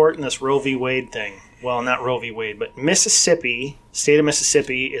Supreme Court and this Roe v. Wade thing. Well, not Roe v. Wade, but state of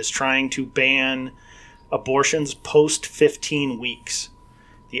Mississippi is trying to ban abortions post 15 weeks.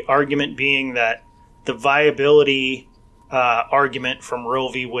 The argument being that the viability argument from Roe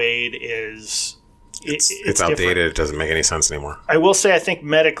v. Wade is it's outdated. Different. It doesn't make any sense anymore. I will say I think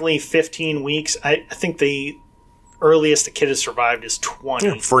medically 15 weeks, I think the earliest a kid has survived is 20.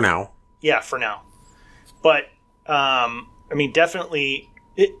 Yeah, for now. Yeah, for now. But, I mean, definitely...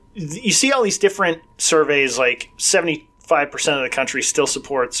 you see all these different surveys, like 75% of the country still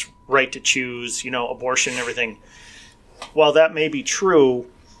supports right to choose, abortion and everything. While that may be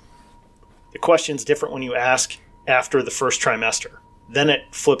true, the question's different when you ask after the first trimester. Then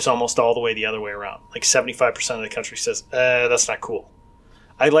it flips almost all the way the other way around. Like 75% of the country says, that's not cool.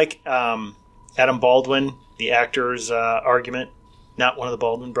 I like Adam Baldwin, the actor's argument, not one of the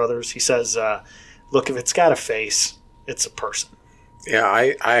Baldwin brothers. He says, look, if it's got a face, it's a person. Yeah,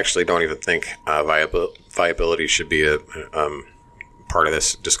 I actually don't even think viability should be a part of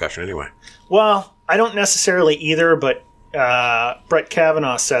this discussion anyway. Well, I don't necessarily either, but Brett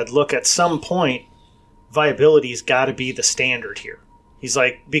Kavanaugh said, look, at some point, viability's got to be the standard here. He's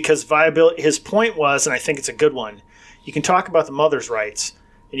like, because viability, his point was, and I think it's a good one, you can talk about the mother's rights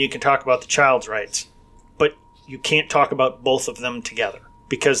and you can talk about the child's rights, but you can't talk about both of them together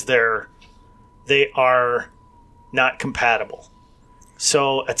because they are not compatible.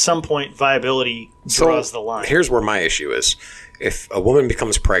 So at some point, viability draws the line. Here's where my issue is. If a woman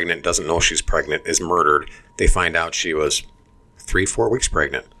becomes pregnant, doesn't know she's pregnant, is murdered, they find out she was 3-4 weeks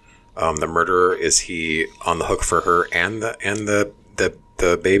pregnant. The murderer, is he on the hook for her and the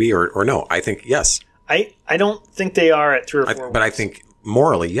baby or no? I think yes. I don't think they are at 3 or 4 weeks. But I think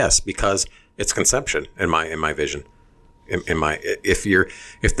morally yes, because it's conception in my vision. If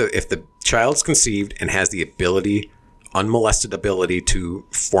the child's conceived and has the ability, unmolested ability to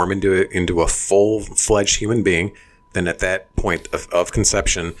form into a full-fledged human being, then at that point of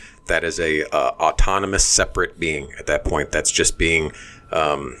conception, that is a autonomous, separate being. At that point, that's just being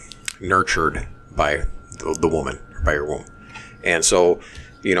nurtured by the woman, by your womb. And so,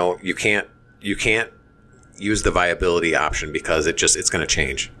 you can't use the viability option because it's going to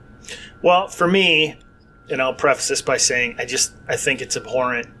change. Well, for me, and I'll preface this by saying I think it's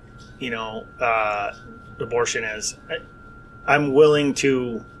abhorrent, abortion is. I'm willing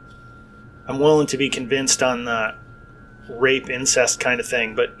to be convinced on the rape, incest kind of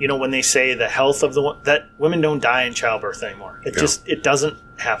thing, but when they say the health of that women don't die in childbirth anymore, it doesn't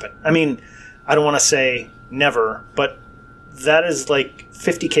happen. I mean, I don't want to say never, but that is like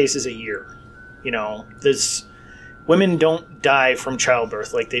 50 cases a year. There's women don't die from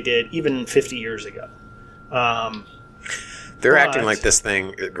childbirth like they did even 50 years ago. They're acting like this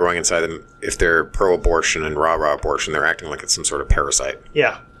thing growing inside them, if they're pro-abortion and raw abortion, they're acting like it's some sort of parasite.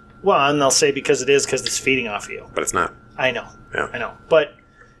 Yeah. Well, and they'll say because it's feeding off you. But it's not. I know. Yeah. I know. But,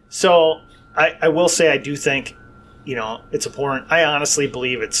 so, I will say I do think, it's abhorrent. I honestly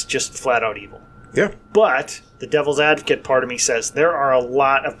believe it's just flat out evil. Yeah. But the devil's advocate part of me says there are a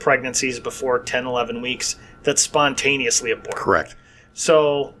lot of pregnancies before 10, 11 weeks that spontaneously abort. Correct.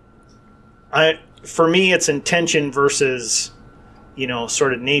 So, for me, it's intention versus,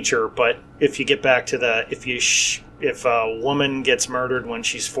 sort of nature. But if you get back to if a woman gets murdered when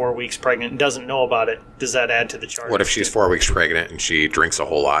she's 4 weeks pregnant and doesn't know about it, does that add to the charge? What if she's 4 weeks pregnant and she drinks a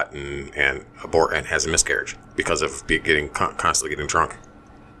whole lot and abort and has a miscarriage because of constantly getting drunk?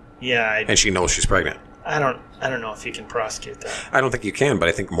 Yeah. And she knows she's pregnant. I don't know if you can prosecute that. I don't think you can, but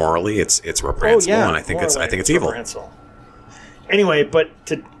I think morally it's reprehensible, and I think it's evil. Anyway, but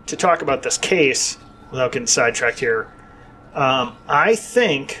to talk about this case without getting sidetracked here, I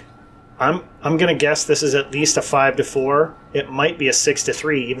think I'm going to guess this is at least a 5-4. It might be a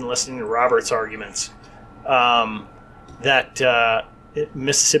 6-3, even listening to Robert's arguments. That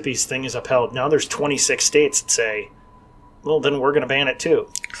Mississippi's thing is upheld. Now there's 26 states that say, well, then we're going to ban it too.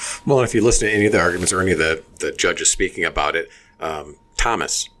 Well, if you listen to any of the arguments or any of the judges speaking about it,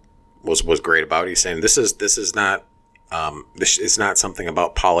 Thomas was great about it. He's saying this is not it's not something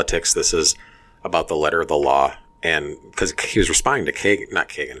about politics. This is about the letter of the law. And because he was responding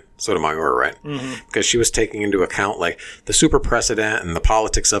to Sotomayor, right? Mm-hmm. Because she was taking into account like the super precedent and the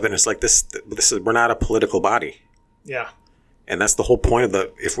politics of it. And it's like this is, we're not a political body. Yeah. And that's the whole point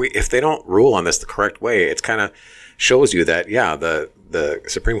of if they don't rule on this the correct way, it's kind of shows you that, yeah, the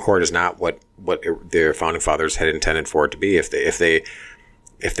Supreme Court is not what their founding fathers had intended for it to be. If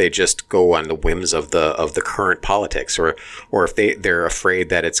they just go on the whims of the current politics, or if they're afraid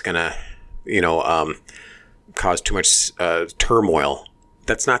that it's gonna, cause too much turmoil.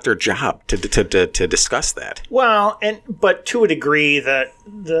 That's not their job to discuss that. Well, but to a degree, that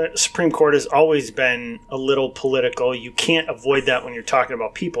the Supreme Court has always been a little political. You can't avoid that when you're talking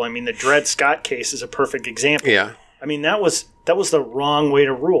about people. I mean, the Dred Scott case is a perfect example. Yeah. I mean, that was the wrong way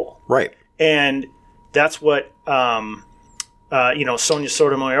to rule. Right. And that's what Sonia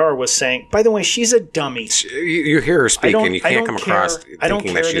Sotomayor was saying. By the way, she's a dummy. You hear her speak, and you can't come across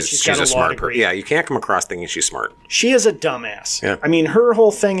thinking that she's a smart person. Yeah, you can't come across thinking she's smart. She is a dumbass. Yeah. I mean, her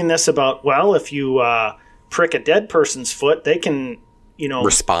whole thing in this about, well, if you prick a dead person's foot, they can,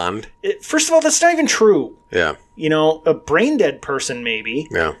 respond. First of all, that's not even true. Yeah. A brain dead person maybe.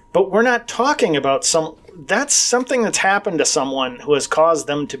 Yeah. But we're not talking about that's something that's happened to someone who has caused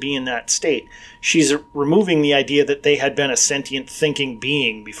them to be in that state. She's removing the idea that they had been a sentient thinking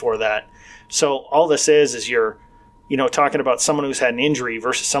being before that. So all this is you're, talking about someone who's had an injury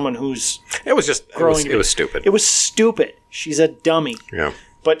versus someone who's it was stupid. It was stupid. She's a dummy. Yeah.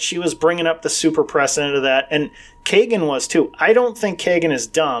 But she was bringing up the super precedent of that. And Kagan was too. I don't think Kagan is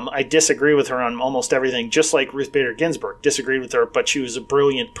dumb. I disagree with her on almost everything, just like Ruth Bader Ginsburg. Disagreed with her, but she was a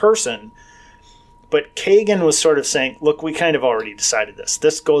brilliant person. But Kagan was sort of saying, look, we kind of already decided this.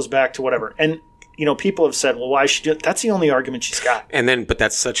 This goes back to whatever. And, people have said, well, why should you do it? That's the only argument she's got. But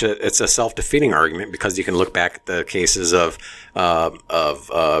that's it's a self-defeating argument, because you can look back at the cases of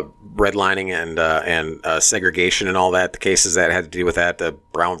redlining and segregation and all that, the cases that had to do with that, the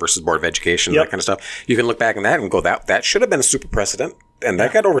Brown versus Board of Education, that kind of stuff. You can look back on that and go, that should have been a super precedent, and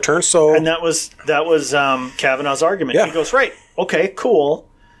that got overturned. So, and that was Kavanaugh's argument. Yeah. He goes, right, okay, cool.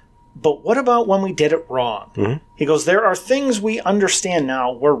 But what about when we did it wrong? Mm-hmm. He goes, there are things we understand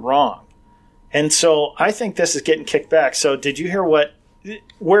now were wrong. And so I think this is getting kicked back. So did you hear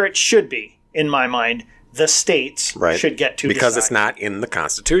where it should be, in my mind, the states should get to because decide. It's not in the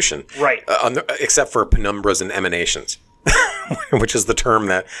Constitution. Right. Except for penumbras and emanations, which is the term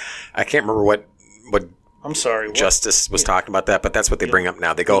that I can't remember what I'm sorry. Justice was talking about that, but that's what they bring up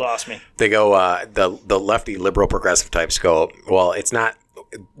now. They go, you lost me. They go, the lefty liberal progressive types go, well, it's not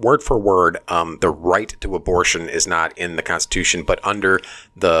word for word, the right to abortion is not in the Constitution, but under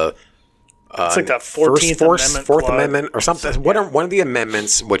the it's like the 14th Fourth Amendment or something. What are one of the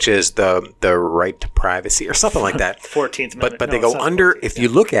amendments, which is the right to privacy or something like that. 14th Amendment. But they go under. If you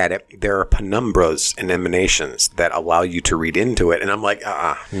look at it, there are penumbras and emanations that allow you to read into it. And I'm like,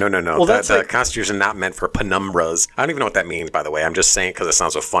 no. Well, the Constitution is not meant for penumbras. I don't even know what that means, by the way. I'm just saying because it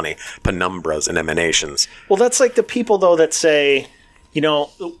sounds so funny. Penumbras and emanations. Well, that's like the people though that say,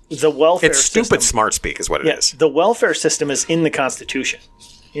 the welfare. It's stupid system, smart speak is what it is. The welfare system is in the Constitution.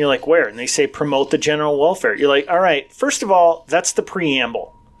 You're like, where? And they say promote the general welfare. You're like, all right, first of all, that's the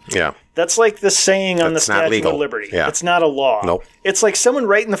preamble. Yeah. That's like the saying on the Statue of Liberty. Yeah. It's not a law. Nope. It's like someone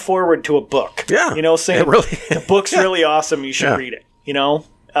writing the foreword to a book. Yeah. Saying the book's really awesome. You should read it.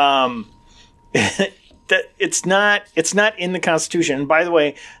 That it's not in the Constitution. And by the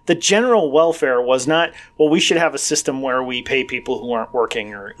way, the general welfare was not, well, we should have a system where we pay people who aren't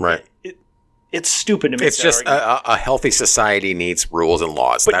working or right. It's stupid to make It's just a healthy society needs rules and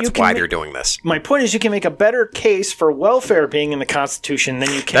laws. That's why they're doing this. My point is you can make a better case for welfare being in the Constitution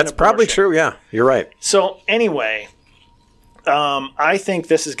than you can That's probably true, yeah. You're right. So anyway, I think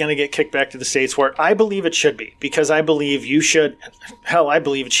this is going to get kicked back to the states where I believe it should be. Because I believe I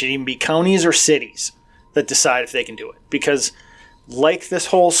believe it should even be counties or cities that decide if they can do it. Because like this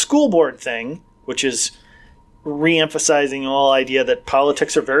whole school board thing, which is re-emphasizing the whole idea that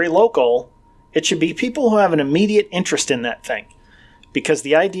politics are very local, it should be people who have an immediate interest in that thing. Because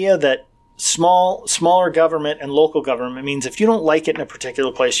the idea that smaller government and local government means if you don't like it in a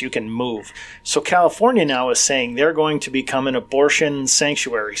particular place, you can move. So California now is saying they're going to become an abortion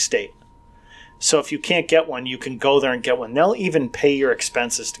sanctuary state. So if you can't get one, you can go there and get one. They'll even pay your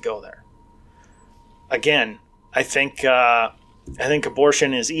expenses to go there. Again, I think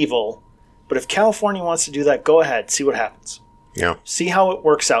abortion is evil. But if California wants to do that, go ahead. See what happens. Yeah. See how it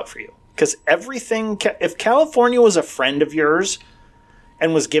works out for you. Because if California was a friend of yours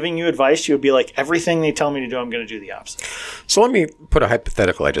and was giving you advice, you would be like, everything they tell me to do, I'm going to do the opposite. So let me put a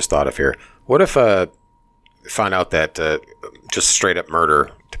hypothetical I just thought of here. What if found out that just straight up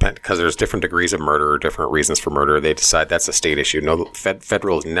murder, because there's different degrees of murder, different reasons for murder, they decide that's a state issue. No,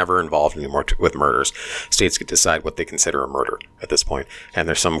 federal is never involved anymore with murders. States can decide what they consider a murder at this point. And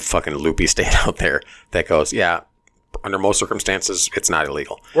there's some fucking loopy state out there that goes, yeah, under most circumstances, it's not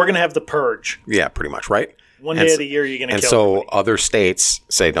illegal. We're going to have the purge. Yeah, pretty much, right? One day of the year, you're going to kill everybody. And so other states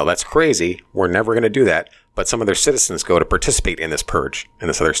say, no, that's crazy. We're never going to do that. But some of their citizens go to participate in this purge in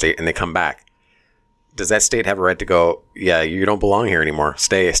this other state, and they come back. Does that state have a right to go, yeah, you don't belong here anymore.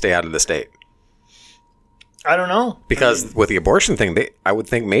 Stay out of the state? I don't know. Because with the abortion thing, I would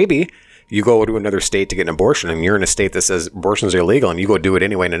think maybe you go to another state to get an abortion, and you're in a state that says abortions are illegal, and you go do it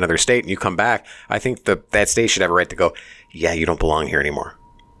anyway in another state, and you come back. I think that state should have a right to go, yeah, you don't belong here anymore.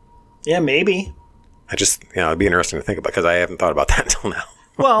 Yeah, maybe. It'd be interesting to think about because I haven't thought about that until now.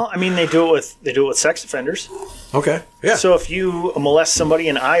 Well, I mean, they do it with sex offenders. Okay. Yeah. So if you molest somebody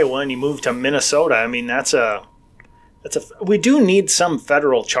in Iowa and you move to Minnesota, I mean, we do need some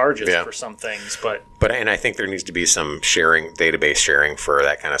federal charges for some things, but I think there needs to be some database sharing for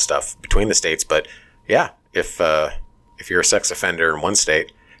that kind of stuff between the states. But yeah, if you're a sex offender in one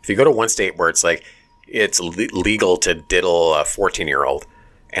state, if you go to one state where it's like it's legal to diddle a 14-year-old,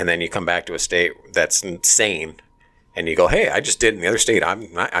 and then you come back to a state that's insane, and you go, hey, I just did in the other state.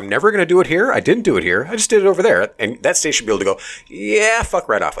 I'm never going to do it here. I didn't do it here. I just did it over there. And that state should be able to go, yeah, fuck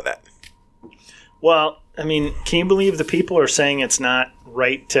right off with that. Well, I mean, can you believe the people are saying it's not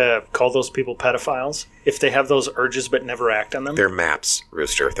right to call those people pedophiles if they have those urges but never act on them? They're maps,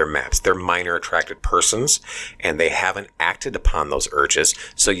 Rooster. They're maps. They're minor attracted persons, and they haven't acted upon those urges,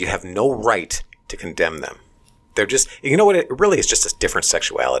 so you have no right to condemn them. They're just, you know what, it really is just a different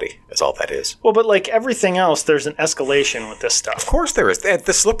sexuality is all that is. Well, but like everything else, there's an escalation with this stuff. Of course there is.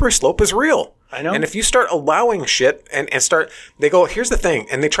 The slippery slope is real. I know. And if you start allowing shit and they go, here's the thing,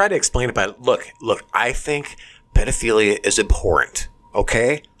 and they try to explain about it. Look, I think pedophilia is abhorrent,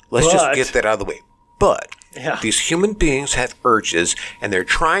 okay? Let's just get that out of the way. But these human beings have urges, and they're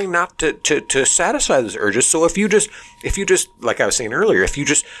trying not to satisfy those urges. So if you just, like I was saying earlier, if you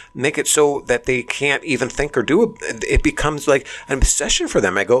just make it so that they can't even think or do it, it becomes like an obsession for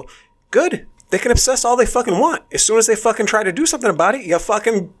them. I go, good. They can obsess all they fucking want. As soon as they fucking try to do something about it, you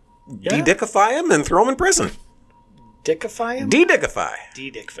fucking de-dickify them and throw them in prison. Dickify them? De-dickify.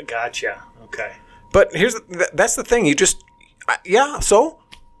 De-dickify. Gotcha. Okay. But that's the thing. You just,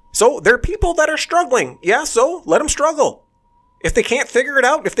 So there are people that are struggling. Yeah, so let them struggle. If they can't figure it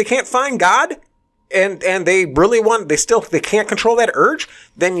out, if they can't find God, and they really want, they can't control that urge,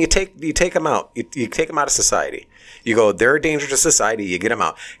 then you take them out. You take them out of society. You go, they're a danger to society. You get them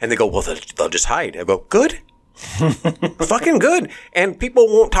out, and they go, well, they'll just hide. I go, good. Fucking good. And people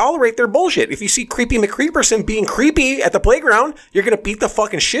won't tolerate their bullshit. If you see Creepy McCreeperson being creepy at the playground, you're going to beat the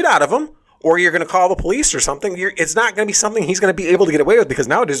fucking shit out of him, or you're going to call the police or something. It's not going to be something he's going to be able to get away with, because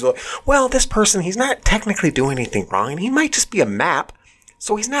nowadays, well, this person, he's not technically doing anything wrong, and he might just be a map,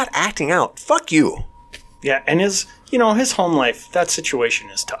 so he's not acting out. Fuck you. Yeah, and his home life, that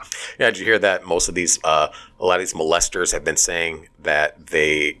situation is tough. Yeah, did you hear that most of these, a lot of these molesters have been saying that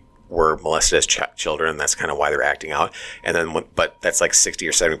they were molested as children, and that's kind of why they're acting out. And then, but that's like 60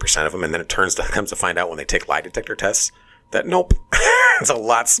 or 70% of them. And then it comes to find out when they take lie detector tests that nope, it's a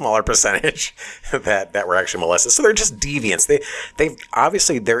lot smaller percentage that were actually molested. So they're just deviants. They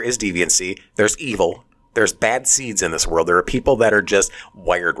obviously, there is deviancy. There's evil. There's bad seeds in this world. There are people that are just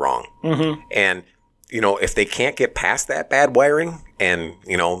wired wrong. Mm-hmm. And if they can't get past that bad wiring and,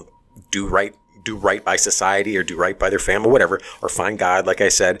 do right by society or do right by their family, whatever, or find God, like I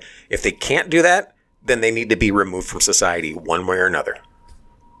said, if they can't do that, then they need to be removed from society one way or another.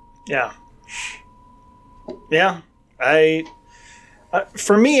 Yeah. Yeah.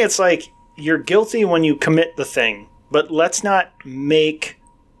 For me, it's like you're guilty when you commit the thing, but let's not make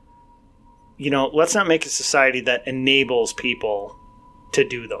a society that enables people to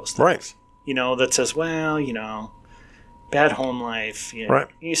do those things. Right. That says, well, bad home life. Right.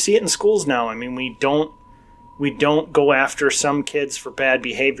 You see it in schools now. I mean, we don't go after some kids for bad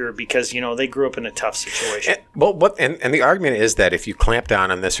behavior because, they grew up in a tough situation. And the argument is that if you clamp down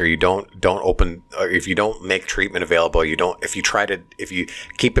on this, or you don't open, or if you don't make treatment available, if you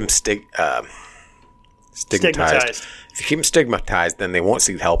keep them stigmatized. If you keep them stigmatized, then they won't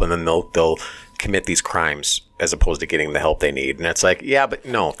seek help, and then they'll commit these crimes as opposed to getting the help they need. And it's like, yeah, but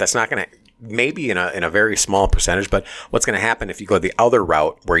no, that's not going to. Maybe in a very small percentage, but what's going to happen if you go the other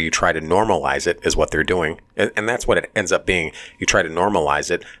route where you try to normalize it is what they're doing. And that's what it ends up being. You try to normalize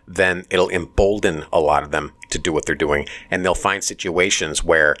it, then it'll embolden a lot of them to do what they're doing. And they'll find situations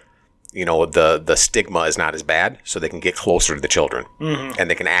where, the stigma is not as bad, so they can get closer to the children. Mm-hmm. And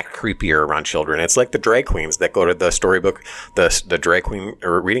they can act creepier around children. It's like the drag queens that go to the storybook, the drag queen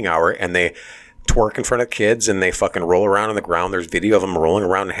or reading hour, and they twerk in front of kids and they fucking roll around on the ground. There's video of them rolling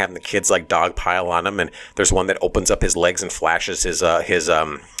around and having the kids like dog pile on them. And there's one that opens up his legs and flashes his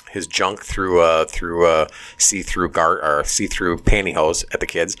junk through see-through pantyhose at the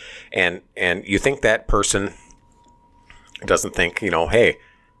kids. And you think that person doesn't think, hey,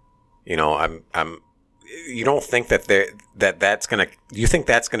 I'm you don't think that's gonna, you think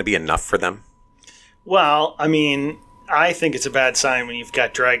that's gonna be enough for them? Well, I mean, I think it's a bad sign when you've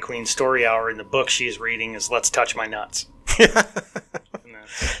got drag queen story hour and the book she's reading is Let's Touch My Nuts.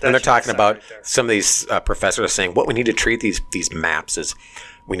 And they're talking about some of these professors are saying what we need to treat these maps is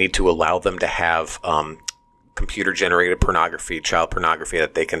we need to allow them to have computer generated pornography, child pornography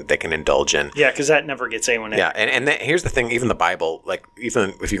that they can indulge in. Yeah, because that never gets anyone in. Yeah, and here's the thing: even the Bible, like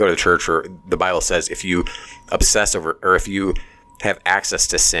even if you go to the church, or the Bible says if you obsess over, or if you have access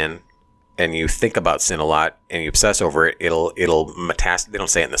to sin, and you think about sin a lot and you obsess over it, it'll metastasize. They don't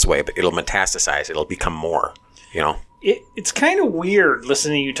say it in this way, but it'll metastasize. It'll become more, It's kind of weird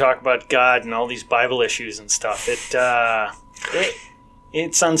listening to you talk about God and all these Bible issues and stuff.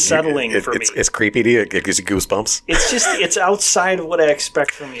 It's unsettling for me. It's creepy to you. It gives you goosebumps. It's outside of what I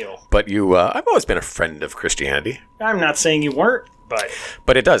expect from you. But I've always been a friend of Christianity. I'm not saying you weren't,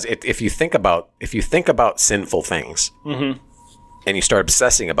 but it does. If you think about sinful things, mm-hmm. and you start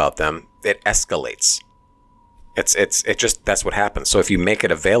obsessing about them, it escalates. It just, that's what happens. So if you make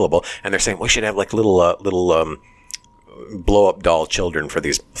it available, and they're saying we should have like little blow up doll children for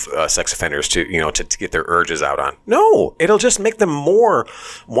these sex offenders to get their urges out on. No, it'll just make them more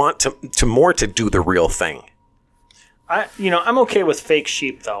want to do the real thing. I'm okay with fake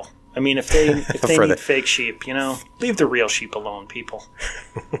sheep though. I mean, if they need fake sheep, leave the real sheep alone, people.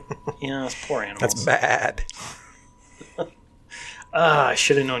 It's poor animals. That's bad. I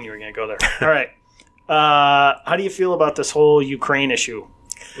should have known you were going to go there. All right. How do you feel about this whole Ukraine issue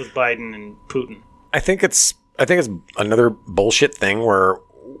with Biden and Putin? I think it's another bullshit thing where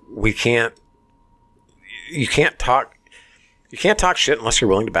you can't talk shit unless you're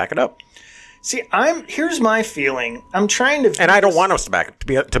willing to back it up. See, here's my feeling. I'm trying to, and I don't want us to back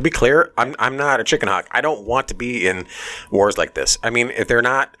it. To be clear, I'm not a chicken hawk. I don't want to be in wars like this. I mean, if they're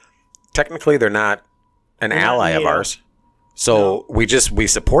not an ally of ours. So no. we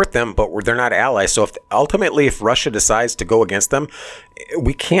support them, but they're not allies. So if Russia decides to go against them,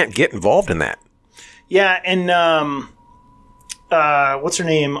 we can't get involved in that. Yeah, and what's her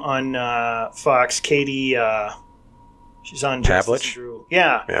name on Fox? Katie. She's on Justice and Drew.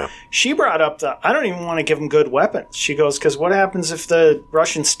 Yeah. She brought up I don't even want to give them good weapons. She goes, because what happens if the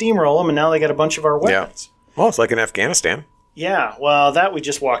Russians steamroll them and now they got a bunch of our weapons? Yeah. Well, it's like in Afghanistan. Yeah. Well, that we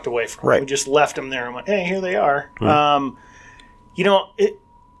just walked away from. Right. We just left them there and went, hey, here they are.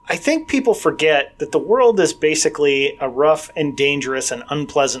 I think people forget that the world is basically a rough and dangerous and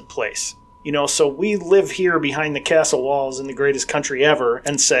unpleasant place. So we live here behind the castle walls in the greatest country ever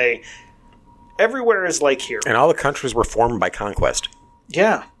and say, everywhere is like here. And all the countries were formed by conquest.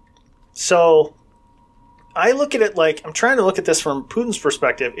 Yeah. So I look at it like, I'm trying to look at this from Putin's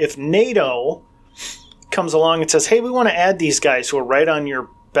perspective. If NATO comes along and says, hey, we want to add these guys who are right on your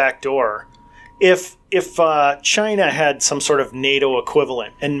back door. If China had some sort of NATO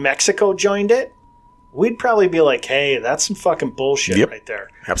equivalent and Mexico joined it, we'd probably be like, hey, that's some fucking bullshit right there.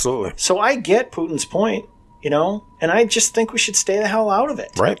 Absolutely. So I get Putin's point, and I just think we should stay the hell out of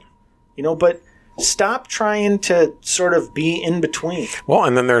it. Right. But stop trying to sort of be in between. Well,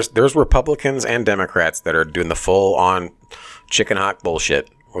 and then there's Republicans and Democrats that are doing the full-on chicken hawk bullshit,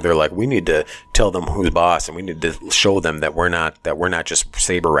 where they're like, we need to tell them who's boss, and we need to show them that we're not just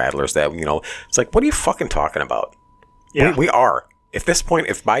saber rattlers. That it's like, what are you fucking talking about? Yeah, we are. At this point,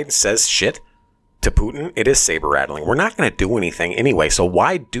 if Biden says shit to Putin, it is saber rattling. We're not going to do anything anyway. So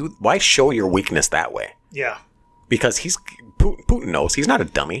why show your weakness that way? Yeah, because Putin knows he's not a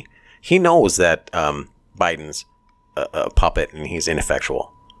dummy. He knows that Biden's a puppet and he's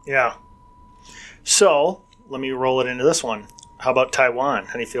ineffectual. Yeah. So let me roll it into this one. How about Taiwan?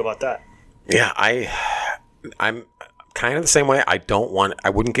 How do you feel about that? Yeah, I'm kind of the same way. I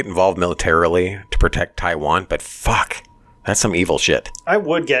wouldn't get involved militarily to protect Taiwan, but fuck, that's some evil shit. I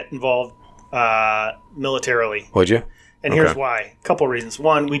would get involved militarily. Would you? And here's why. A couple reasons.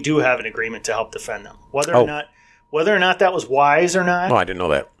 One, we do have an agreement to help defend them. Whether or not that was wise or not. Oh, I didn't know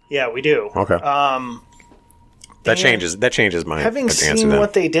that. Yeah, we do. Okay. That changes my having seen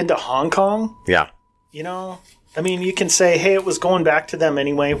what they did to Hong Kong. Yeah. You can say, hey, it was going back to them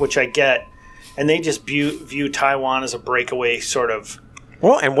anyway, which I get, and they just view Taiwan as a breakaway sort of.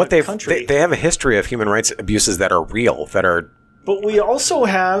 Well, and what they have a history of human rights abuses that are real, But we also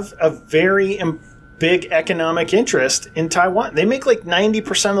have a very big economic interest in Taiwan. They make like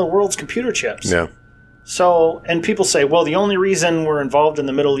 90% of the world's computer chips. Yeah. So, and people say, well, the only reason we're involved in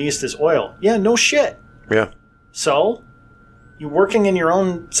the Middle East is oil. Yeah, no shit. Yeah. So, you're working in your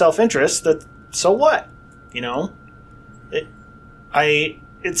own self-interest. So what?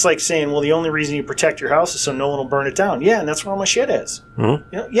 It's like saying, well, the only reason you protect your house is so no one will burn it down. Yeah, and that's where all my shit is.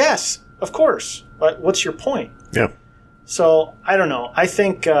 Mm-hmm. Yes, of course. But what's your point? Yeah. So, I don't know. I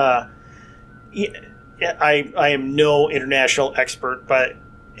think I am no international expert,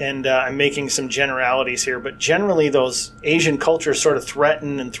 and I'm making some generalities here, but generally those Asian cultures sort of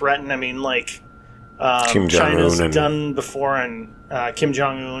threaten. I mean, like China's done before, and Kim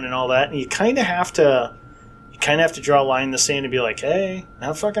Jong-un and all that. And you kind of have to draw a line in the sand and be like, hey,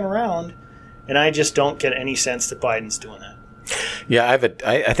 not fucking around. And I just don't get any sense that Biden's doing that. Yeah,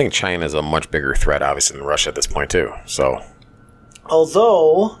 I think China's a much bigger threat, obviously, than Russia at this point, too. So,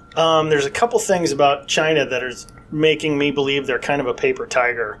 although there's a couple things about China that are making me believe they're kind of a paper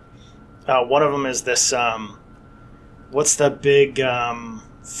tiger. One of them is this, what's the big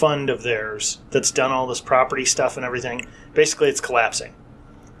fund of theirs that's done all this property stuff and everything? Basically, it's collapsing.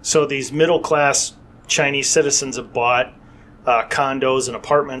 So these middle-class Chinese citizens have bought condos and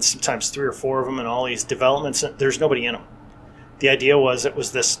apartments, sometimes 3 or 4 of them, and all these developments. There's nobody in them. The idea was it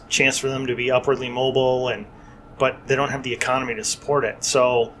was this chance for them to be upwardly mobile, but they don't have the economy to support it.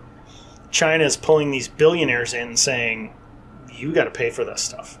 So China is pulling these billionaires in saying, you got to pay for this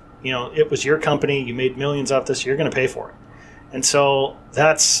stuff. It was your company. You made millions off this. You're going to pay for it. And so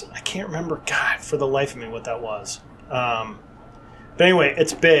I can't remember, God, for the life of me what that was. But anyway,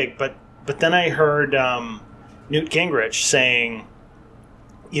 it's big. But then I heard Newt Gingrich saying,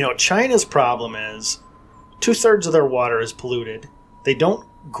 China's problem is 2/3 of their water is polluted. They don't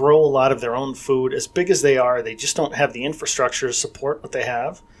grow a lot of their own food. As big as they are, they just don't have the infrastructure to support what they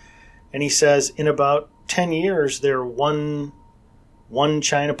have. And he says in about 10 years, their one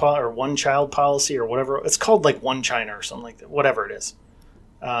China or one child policy or whatever. It's called like One China or something like that, whatever it is.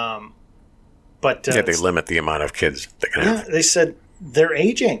 But they limit the amount of kids they can have. They said they're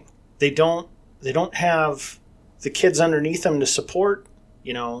aging. They don't have the kids underneath them to support,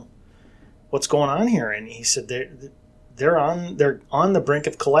 what's going on here. And he said they're on the brink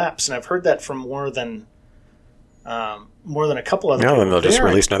of collapse. And I've heard that from more than a couple other people. Then they'll just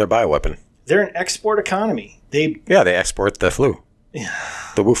release another bioweapon. They're an export economy. They export the flu. Yeah.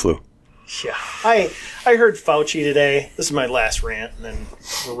 The Wu flu. Yeah. I heard Fauci today. This is my last rant, and then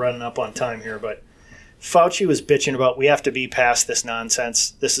we're running up on time here, but Fauci was bitching about we have to be past this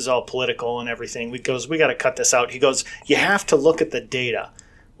nonsense. This is all political and everything. We got to cut this out. He goes, you have to look at the data.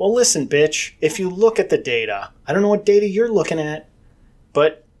 Well, listen, bitch, if you look at the data, I don't know what data you're looking at,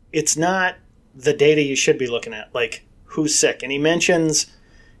 but it's not the data you should be looking at, like who's sick. And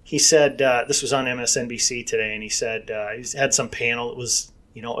he said, this was on MSNBC today, and he said he had some panel that was,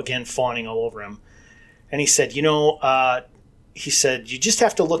 again, fawning all over him. And he said, you just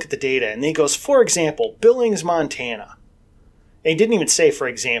have to look at the data. And then he goes, for example, Billings, Montana. And he didn't even say for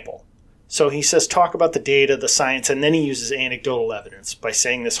example. So he says, talk about the data, the science, and then he uses anecdotal evidence by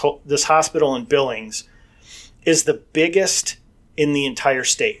saying this hospital in Billings is the biggest in the entire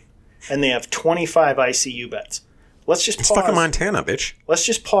state. And they have 25 ICU beds. Let's just pause. It's fucking Montana, bitch. Let's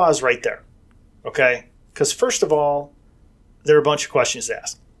just pause right there, okay? Because first of all, there are a bunch of questions to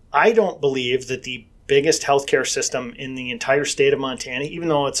ask. I don't believe that the biggest healthcare system in the entire state of Montana, even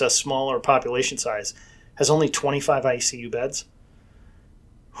though it's a smaller population size, has only 25 ICU beds.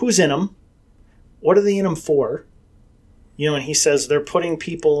 Who's in them? What are they in them for? And he says they're putting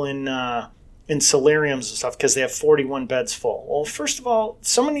people in solariums and stuff because they have 41 beds full. Well, first of all,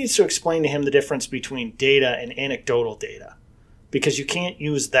 someone needs to explain to him the difference between data and anecdotal data, because you can't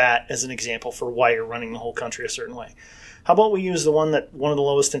use that as an example for why you're running the whole country a certain way. How about we use one of the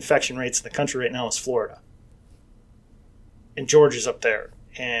lowest infection rates in the country right now is Florida. And Georgia's up there.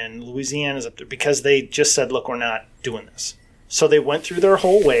 And Louisiana's up there because they just said, look, we're not doing this. So they went through their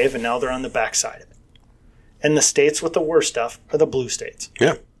whole wave, and now they're on the backside of it. And the states with the worst stuff are the blue states.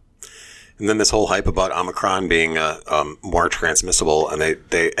 Yeah. And then this whole hype about Omicron being more transmissible, and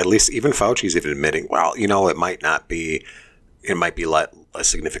they at least even Fauci's even admitting, well, it might not be, it might be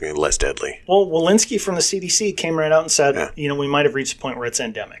significantly less deadly. Well, Walensky from the CDC came right out and said, we might have reached a point where it's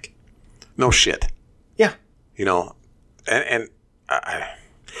endemic. No shit. Yeah.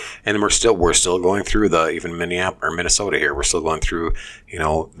 And we're still going through even Minneapolis or Minnesota here. We're still going through,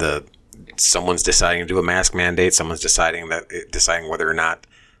 someone's deciding to do a mask mandate. Someone's deciding whether or not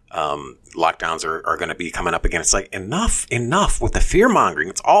lockdowns are going to be coming up again. It's like enough with the fear mongering.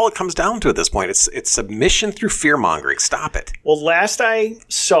 It's all it comes down to at this point. It's submission through fear mongering. Stop it. Well, last I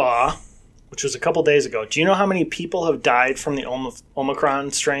saw, which was a couple days ago, do you know how many people have died from the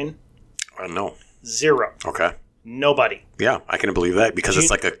Omicron strain? No. 0. Okay. Nobody. Yeah, I can believe that because it's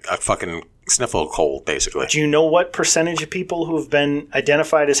like a fucking sniffle cold, basically. Do you know what percentage of people who have been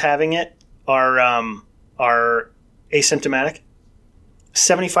identified as having it are asymptomatic?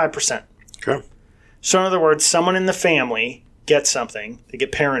 75%. Okay. So in other words, someone in the family gets something, they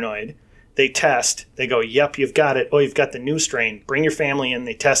get paranoid, they test, they go, yep, you've got it. Oh, you've got the new strain. Bring your family in,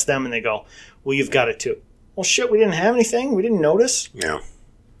 they test them, and they go, well, you've got it too. Well, shit, we didn't have anything. We didn't notice. Yeah.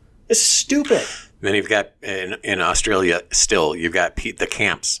 It's stupid. Then you've got, in Australia still, you've got the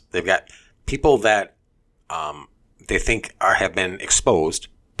camps. They've got people that they think have been exposed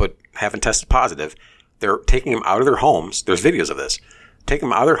but haven't tested positive. They're taking them out of their homes. There's videos of this. Taking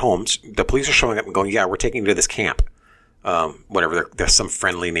them out of their homes. The police are showing up and going, yeah, we're taking you to this camp. Whatever. There's some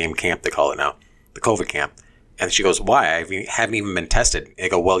friendly name camp, they call it now. The COVID camp. And she goes, why? I haven't even been tested. And they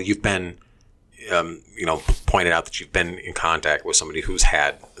go, well, you've been, pointed out that you've been in contact with somebody who's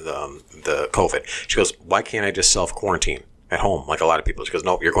had the COVID. She goes, why can't I just self-quarantine at home like a lot of people? She goes,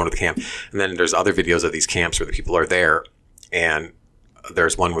 no, you're going to the camp. And then there's other videos of these camps where the people are there, and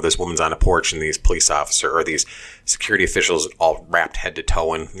there's one where this woman's on a porch and these police officers or these security officials all wrapped head to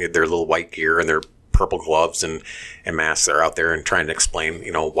toe in their little white gear and their purple gloves and masks are out there and trying to explain,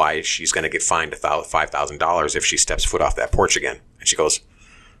 why she's going to get fined $5,000 if she steps foot off that porch again. And she goes,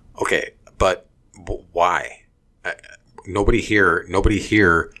 okay, but why? Nobody here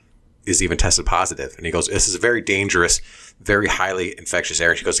is even tested positive. And he goes, this is a very dangerous, very highly infectious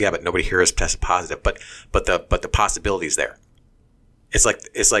area. And she goes, yeah, but nobody here is tested positive. But the possibility is there. It's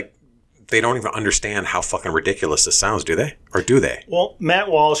like they don't even understand how fucking ridiculous this sounds, do they? Or do they? Well, Matt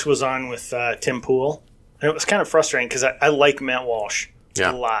Walsh was on with Tim Pool, and it was kind of frustrating because I like Matt Walsh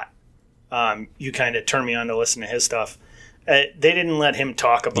a lot. You kind of turned me on to listen to his stuff. They didn't let him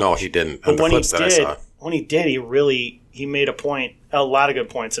talk about. No, he didn't. But when he did, he made a lot of good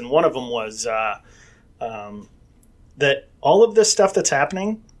points, and one of them was that all of this stuff that's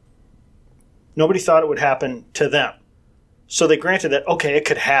happening, nobody thought it would happen to them. So they granted that, okay, it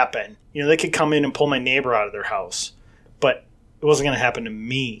could happen. They could come in and pull my neighbor out of their house, but it wasn't going to happen to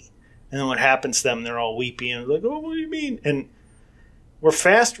me. And then when it happens to them, they're all weepy and like, oh, what do you mean? And we're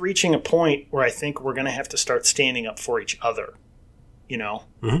fast reaching a point where I think we're going to have to start standing up for each other,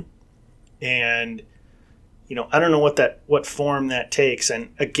 Mm-hmm. And, I don't know what form that takes.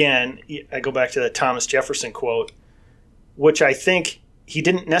 And again, I go back to the Thomas Jefferson quote, which I think he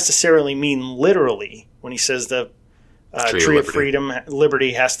didn't necessarily mean literally when he says the tree of freedom,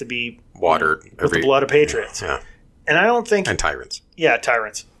 liberty has to be watered with the blood of patriots. Yeah. And I don't think... And tyrants. Yeah,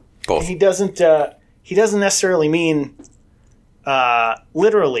 tyrants. Both. He doesn't necessarily mean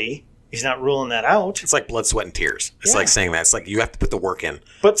literally. He's not ruling that out. It's like blood, sweat, and tears. It's like saying that. It's like you have to put the work in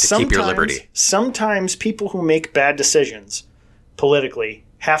to keep your liberty. Sometimes people who make bad decisions politically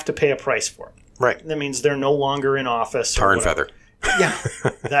have to pay a price for it. Right. That means they're no longer in office. Tar and feather. Yeah,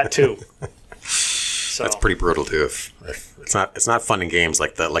 that too. So that's pretty brutal too. If it's not fun in games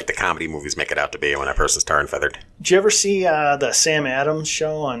like the comedy movies make it out to be when a person's tar and feathered. Did you ever see the Sam Adams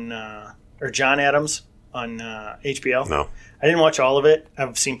show on or John Adams on HBO? No. I didn't watch all of it.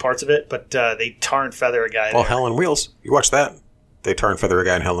 I've seen parts of it, but they tar and feather a guy. Well, Hell on Wheels. You watch that? They tar and feather a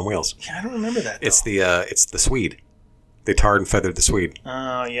guy in Hell on Wheels. Yeah, I don't remember that. It's the Swede. They tarred and feathered the Swede.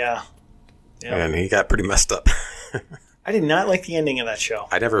 Oh yeah. And he got pretty messed up. I did not like the ending of that show.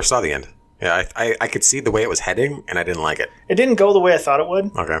 I never saw the end. Yeah, I could see the way it was heading, and I didn't like it. It didn't go the way I thought it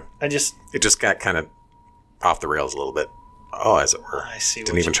would. Okay. It just got kind of off the rails a little bit. Oh, as it were. I see.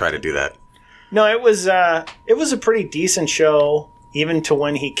 Didn't even try to do that. No, it was a pretty decent show, even to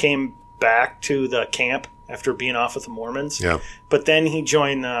when he came back to the camp after being off with the Mormons. Yeah. But then he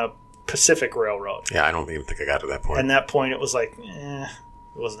joined the Pacific Railroad. Yeah, I don't even think I got to that point. And that point, it was like, it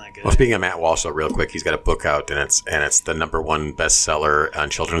wasn't that good. Well, speaking of Matt Walsh, though, real quick, he's got a book out, and it's the #1 bestseller on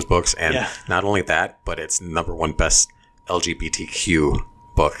children's books, and not only that, but it's #1 best LGBTQ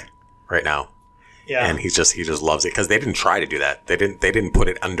book right now. Yeah, and he just loves it because they didn't try to do that. They didn't put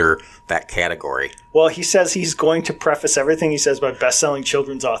it under that category. Well, he says he's going to preface everything he says about best-selling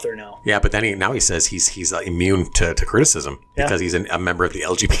children's author now. Yeah, but then he says he's immune to criticism because he's a member of the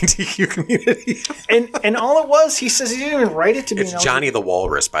LGBTQ community. and all it was, he says he didn't even write it to be. It's Johnny the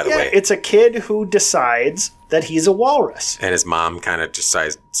Walrus, by the way. It's a kid who decides that he's a walrus, and his mom kind of just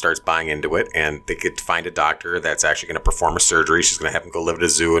starts buying into it, and they could find a doctor that's actually going to perform a surgery. She's going to have him go live at a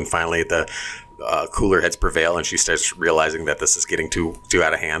zoo, and finally the cooler heads prevail, and she starts realizing that this is getting too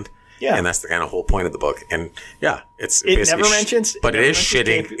out of hand. Yeah, and that's the kind of whole point of the book. And yeah, it never mentions, but it is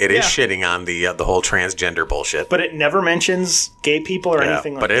shitting. It is shitting on the whole transgender bullshit. But it never mentions gay people or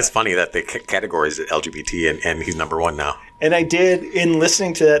anything like that. But it's funny that they categorize it LGBT, and he's #1 now. And I did, in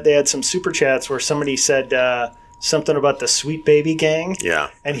listening to that, they had some super chats where somebody said something about the Sweet Baby Gang. Yeah,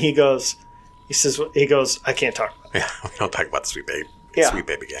 and he goes, I can't talk about it. Yeah, we don't talk about the Sweet Baby. Yeah. Sweet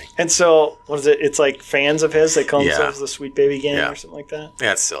Baby Gang. And so, what is it? It's like fans of his. They call themselves the Sweet Baby Gang or something like that.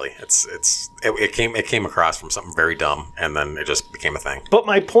 Yeah, it's silly. It came across from something very dumb, and then it just became a thing. But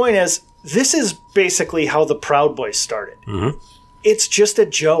my point is, this is basically how the Proud Boys started. Mm-hmm. It's just a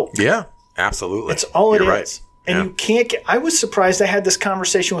joke. Yeah, absolutely. It's all it is. Right. And you can't get... I was surprised I had this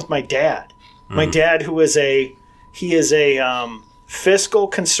conversation with my dad. My dad, who is a fiscal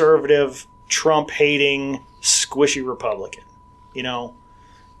conservative, Trump-hating, squishy Republican.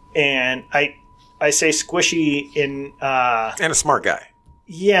 And I say squishy in... and a smart guy.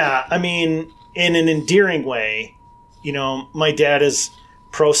 Yeah, I mean, in an endearing way. My dad is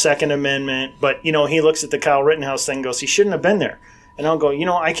pro-Second Amendment, but, he looks at the Kyle Rittenhouse thing and goes, he shouldn't have been there. And I'll go,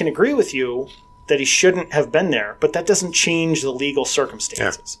 I can agree with you that he shouldn't have been there, but that doesn't change the legal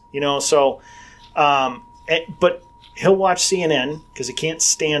circumstances. Yeah. But he'll watch CNN because he can't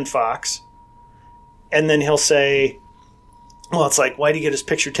stand Fox. And then he'll say... Well, it's like, why did he get his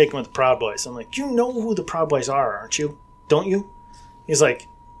picture taken with the Proud Boys? I'm like, you know who the Proud Boys are, aren't you? Don't you? He's like,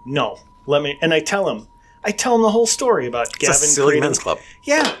 no. Let me. And I tell him the whole story about Gavin. It's a silly men's club.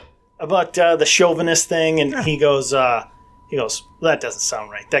 Yeah, about the chauvinist thing, and he goes, well, that doesn't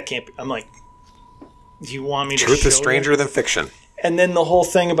sound right. That can't be. I'm like, do you want me to? Truth is stranger than fiction. And then the whole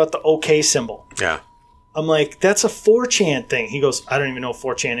thing about the OK symbol. Yeah. I'm like, that's a 4chan thing. He goes, I don't even know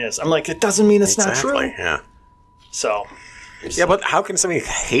what 4chan is. I'm like, it doesn't mean it's not true. Yeah. So. Yeah, but how can somebody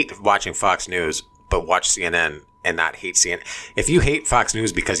hate watching Fox News but watch CNN and not hate CNN? If you hate Fox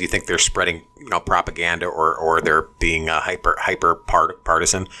News because you think they're spreading, propaganda or they're being hyper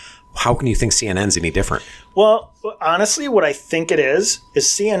partisan, how can you think CNN's any different? Well, honestly, what I think it is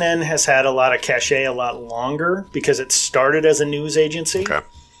CNN has had a lot of cachet a lot longer because it started as a news agency. Okay.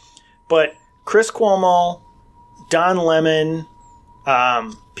 But Chris Cuomo, Don Lemon,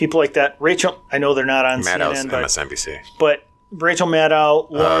 people like that, Rachel, I know they're not on Maddow's CNN, MSNBC. But Rachel Maddow,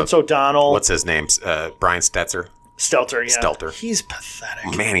 Lawrence O'Donnell. What's his name? Brian Stelter? Stelter, yeah. Stelter. He's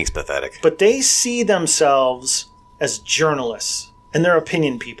pathetic. Man, he's pathetic. But they see themselves as journalists. and they're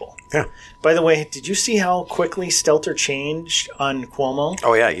opinion people. Yeah. By the way, did you see how quickly Stelter changed on Cuomo?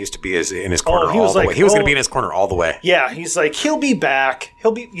 Oh yeah, he used to be in his corner he was all the like, way. He was going to be in his corner all the way. Yeah, he's like, he'll be back.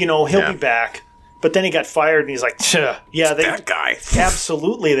 He'll be back. But then he got fired, and he's like, That guy.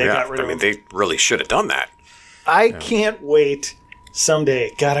 Absolutely, they got rid of him. They really should have done that. I can't wait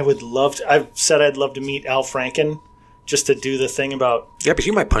someday. God, I've said I'd love to meet Al Franken just to do the thing about... Yeah, but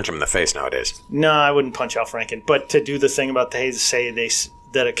you might punch him in the face nowadays. No, I wouldn't punch Al Franken. But to do the thing about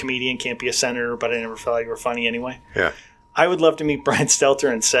that a comedian can't be a senator, but I never felt like you were funny anyway. Yeah. I would love to meet Brian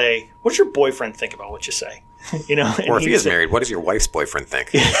Stelter and say, what does your boyfriend think about what you say? Or if he is married, what does your wife's boyfriend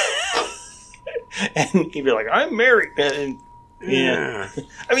think? And he'd be like, I'm married. And, yeah.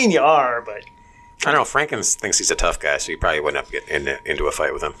 I mean, you are, but... I don't know. Franken thinks he's a tough guy, so you probably wouldn't have to get into a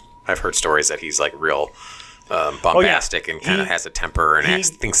fight with him. I've heard stories that he's like real bombastic and kind of has a temper and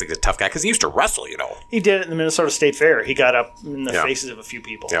thinks he's a tough guy because he used to wrestle, He did it in the Minnesota State Fair. He got up in the faces of a few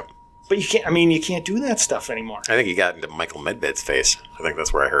people. Yep. But you can't do that stuff anymore. I think he got into Michael Medved's face. I think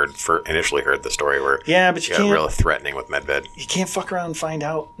that's where I initially heard the story where but you got can't, real threatening with Medved. You can't fuck around and find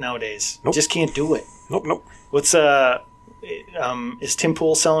out nowadays. Nope. You just can't do it. Nope. What's is Tim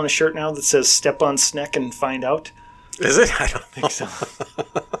Pool selling a shirt now that says "Step on Sneck and find out"? Is it? I don't think so.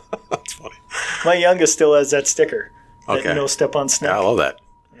 That's funny. My youngest still has that sticker. Okay. No step on Sneck. Yeah, I love that.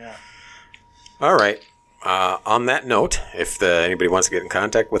 Yeah. All right. On that note, if anybody wants to get in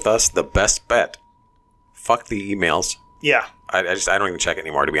contact with us, the best bet, fuck the emails. Yeah. I don't even check it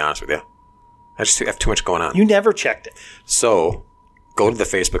anymore, to be honest with you. I just have too much going on. You never checked it. So, go to the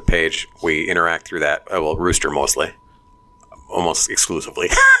Facebook page. We interact through that. Rooster mostly. Almost exclusively.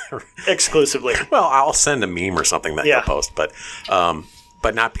 Exclusively. Well, I'll send a meme or something that you'll post, but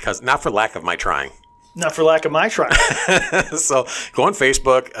not for lack of my trying. Not for lack of my trying. So, go on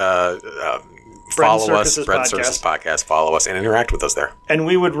Facebook, follow us, Bread Circus Podcast. Follow us and interact with us there. And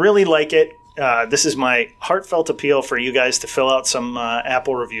we would really like it. This is my heartfelt appeal for you guys to fill out some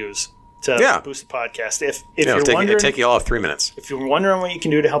Apple reviews to boost the podcast. If you're wondering, it'll take you all of 3 minutes. If you're wondering what you can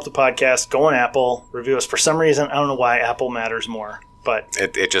do to help the podcast, go on Apple, review us. For some reason, I don't know why Apple matters more, but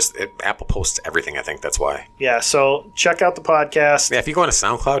Apple posts everything. I think that's why. Yeah. So check out the podcast. Yeah. If you go on to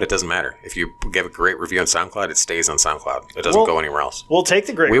SoundCloud, it doesn't matter. If you give a great review on SoundCloud, it stays on SoundCloud. It doesn't go anywhere else. We'll take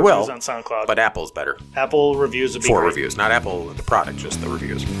the great reviews on SoundCloud, but Apple's better. Apple reviews would be great. Reviews, not Apple the product, just the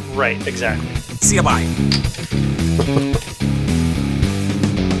reviews. Right. Exactly. See ya. Bye.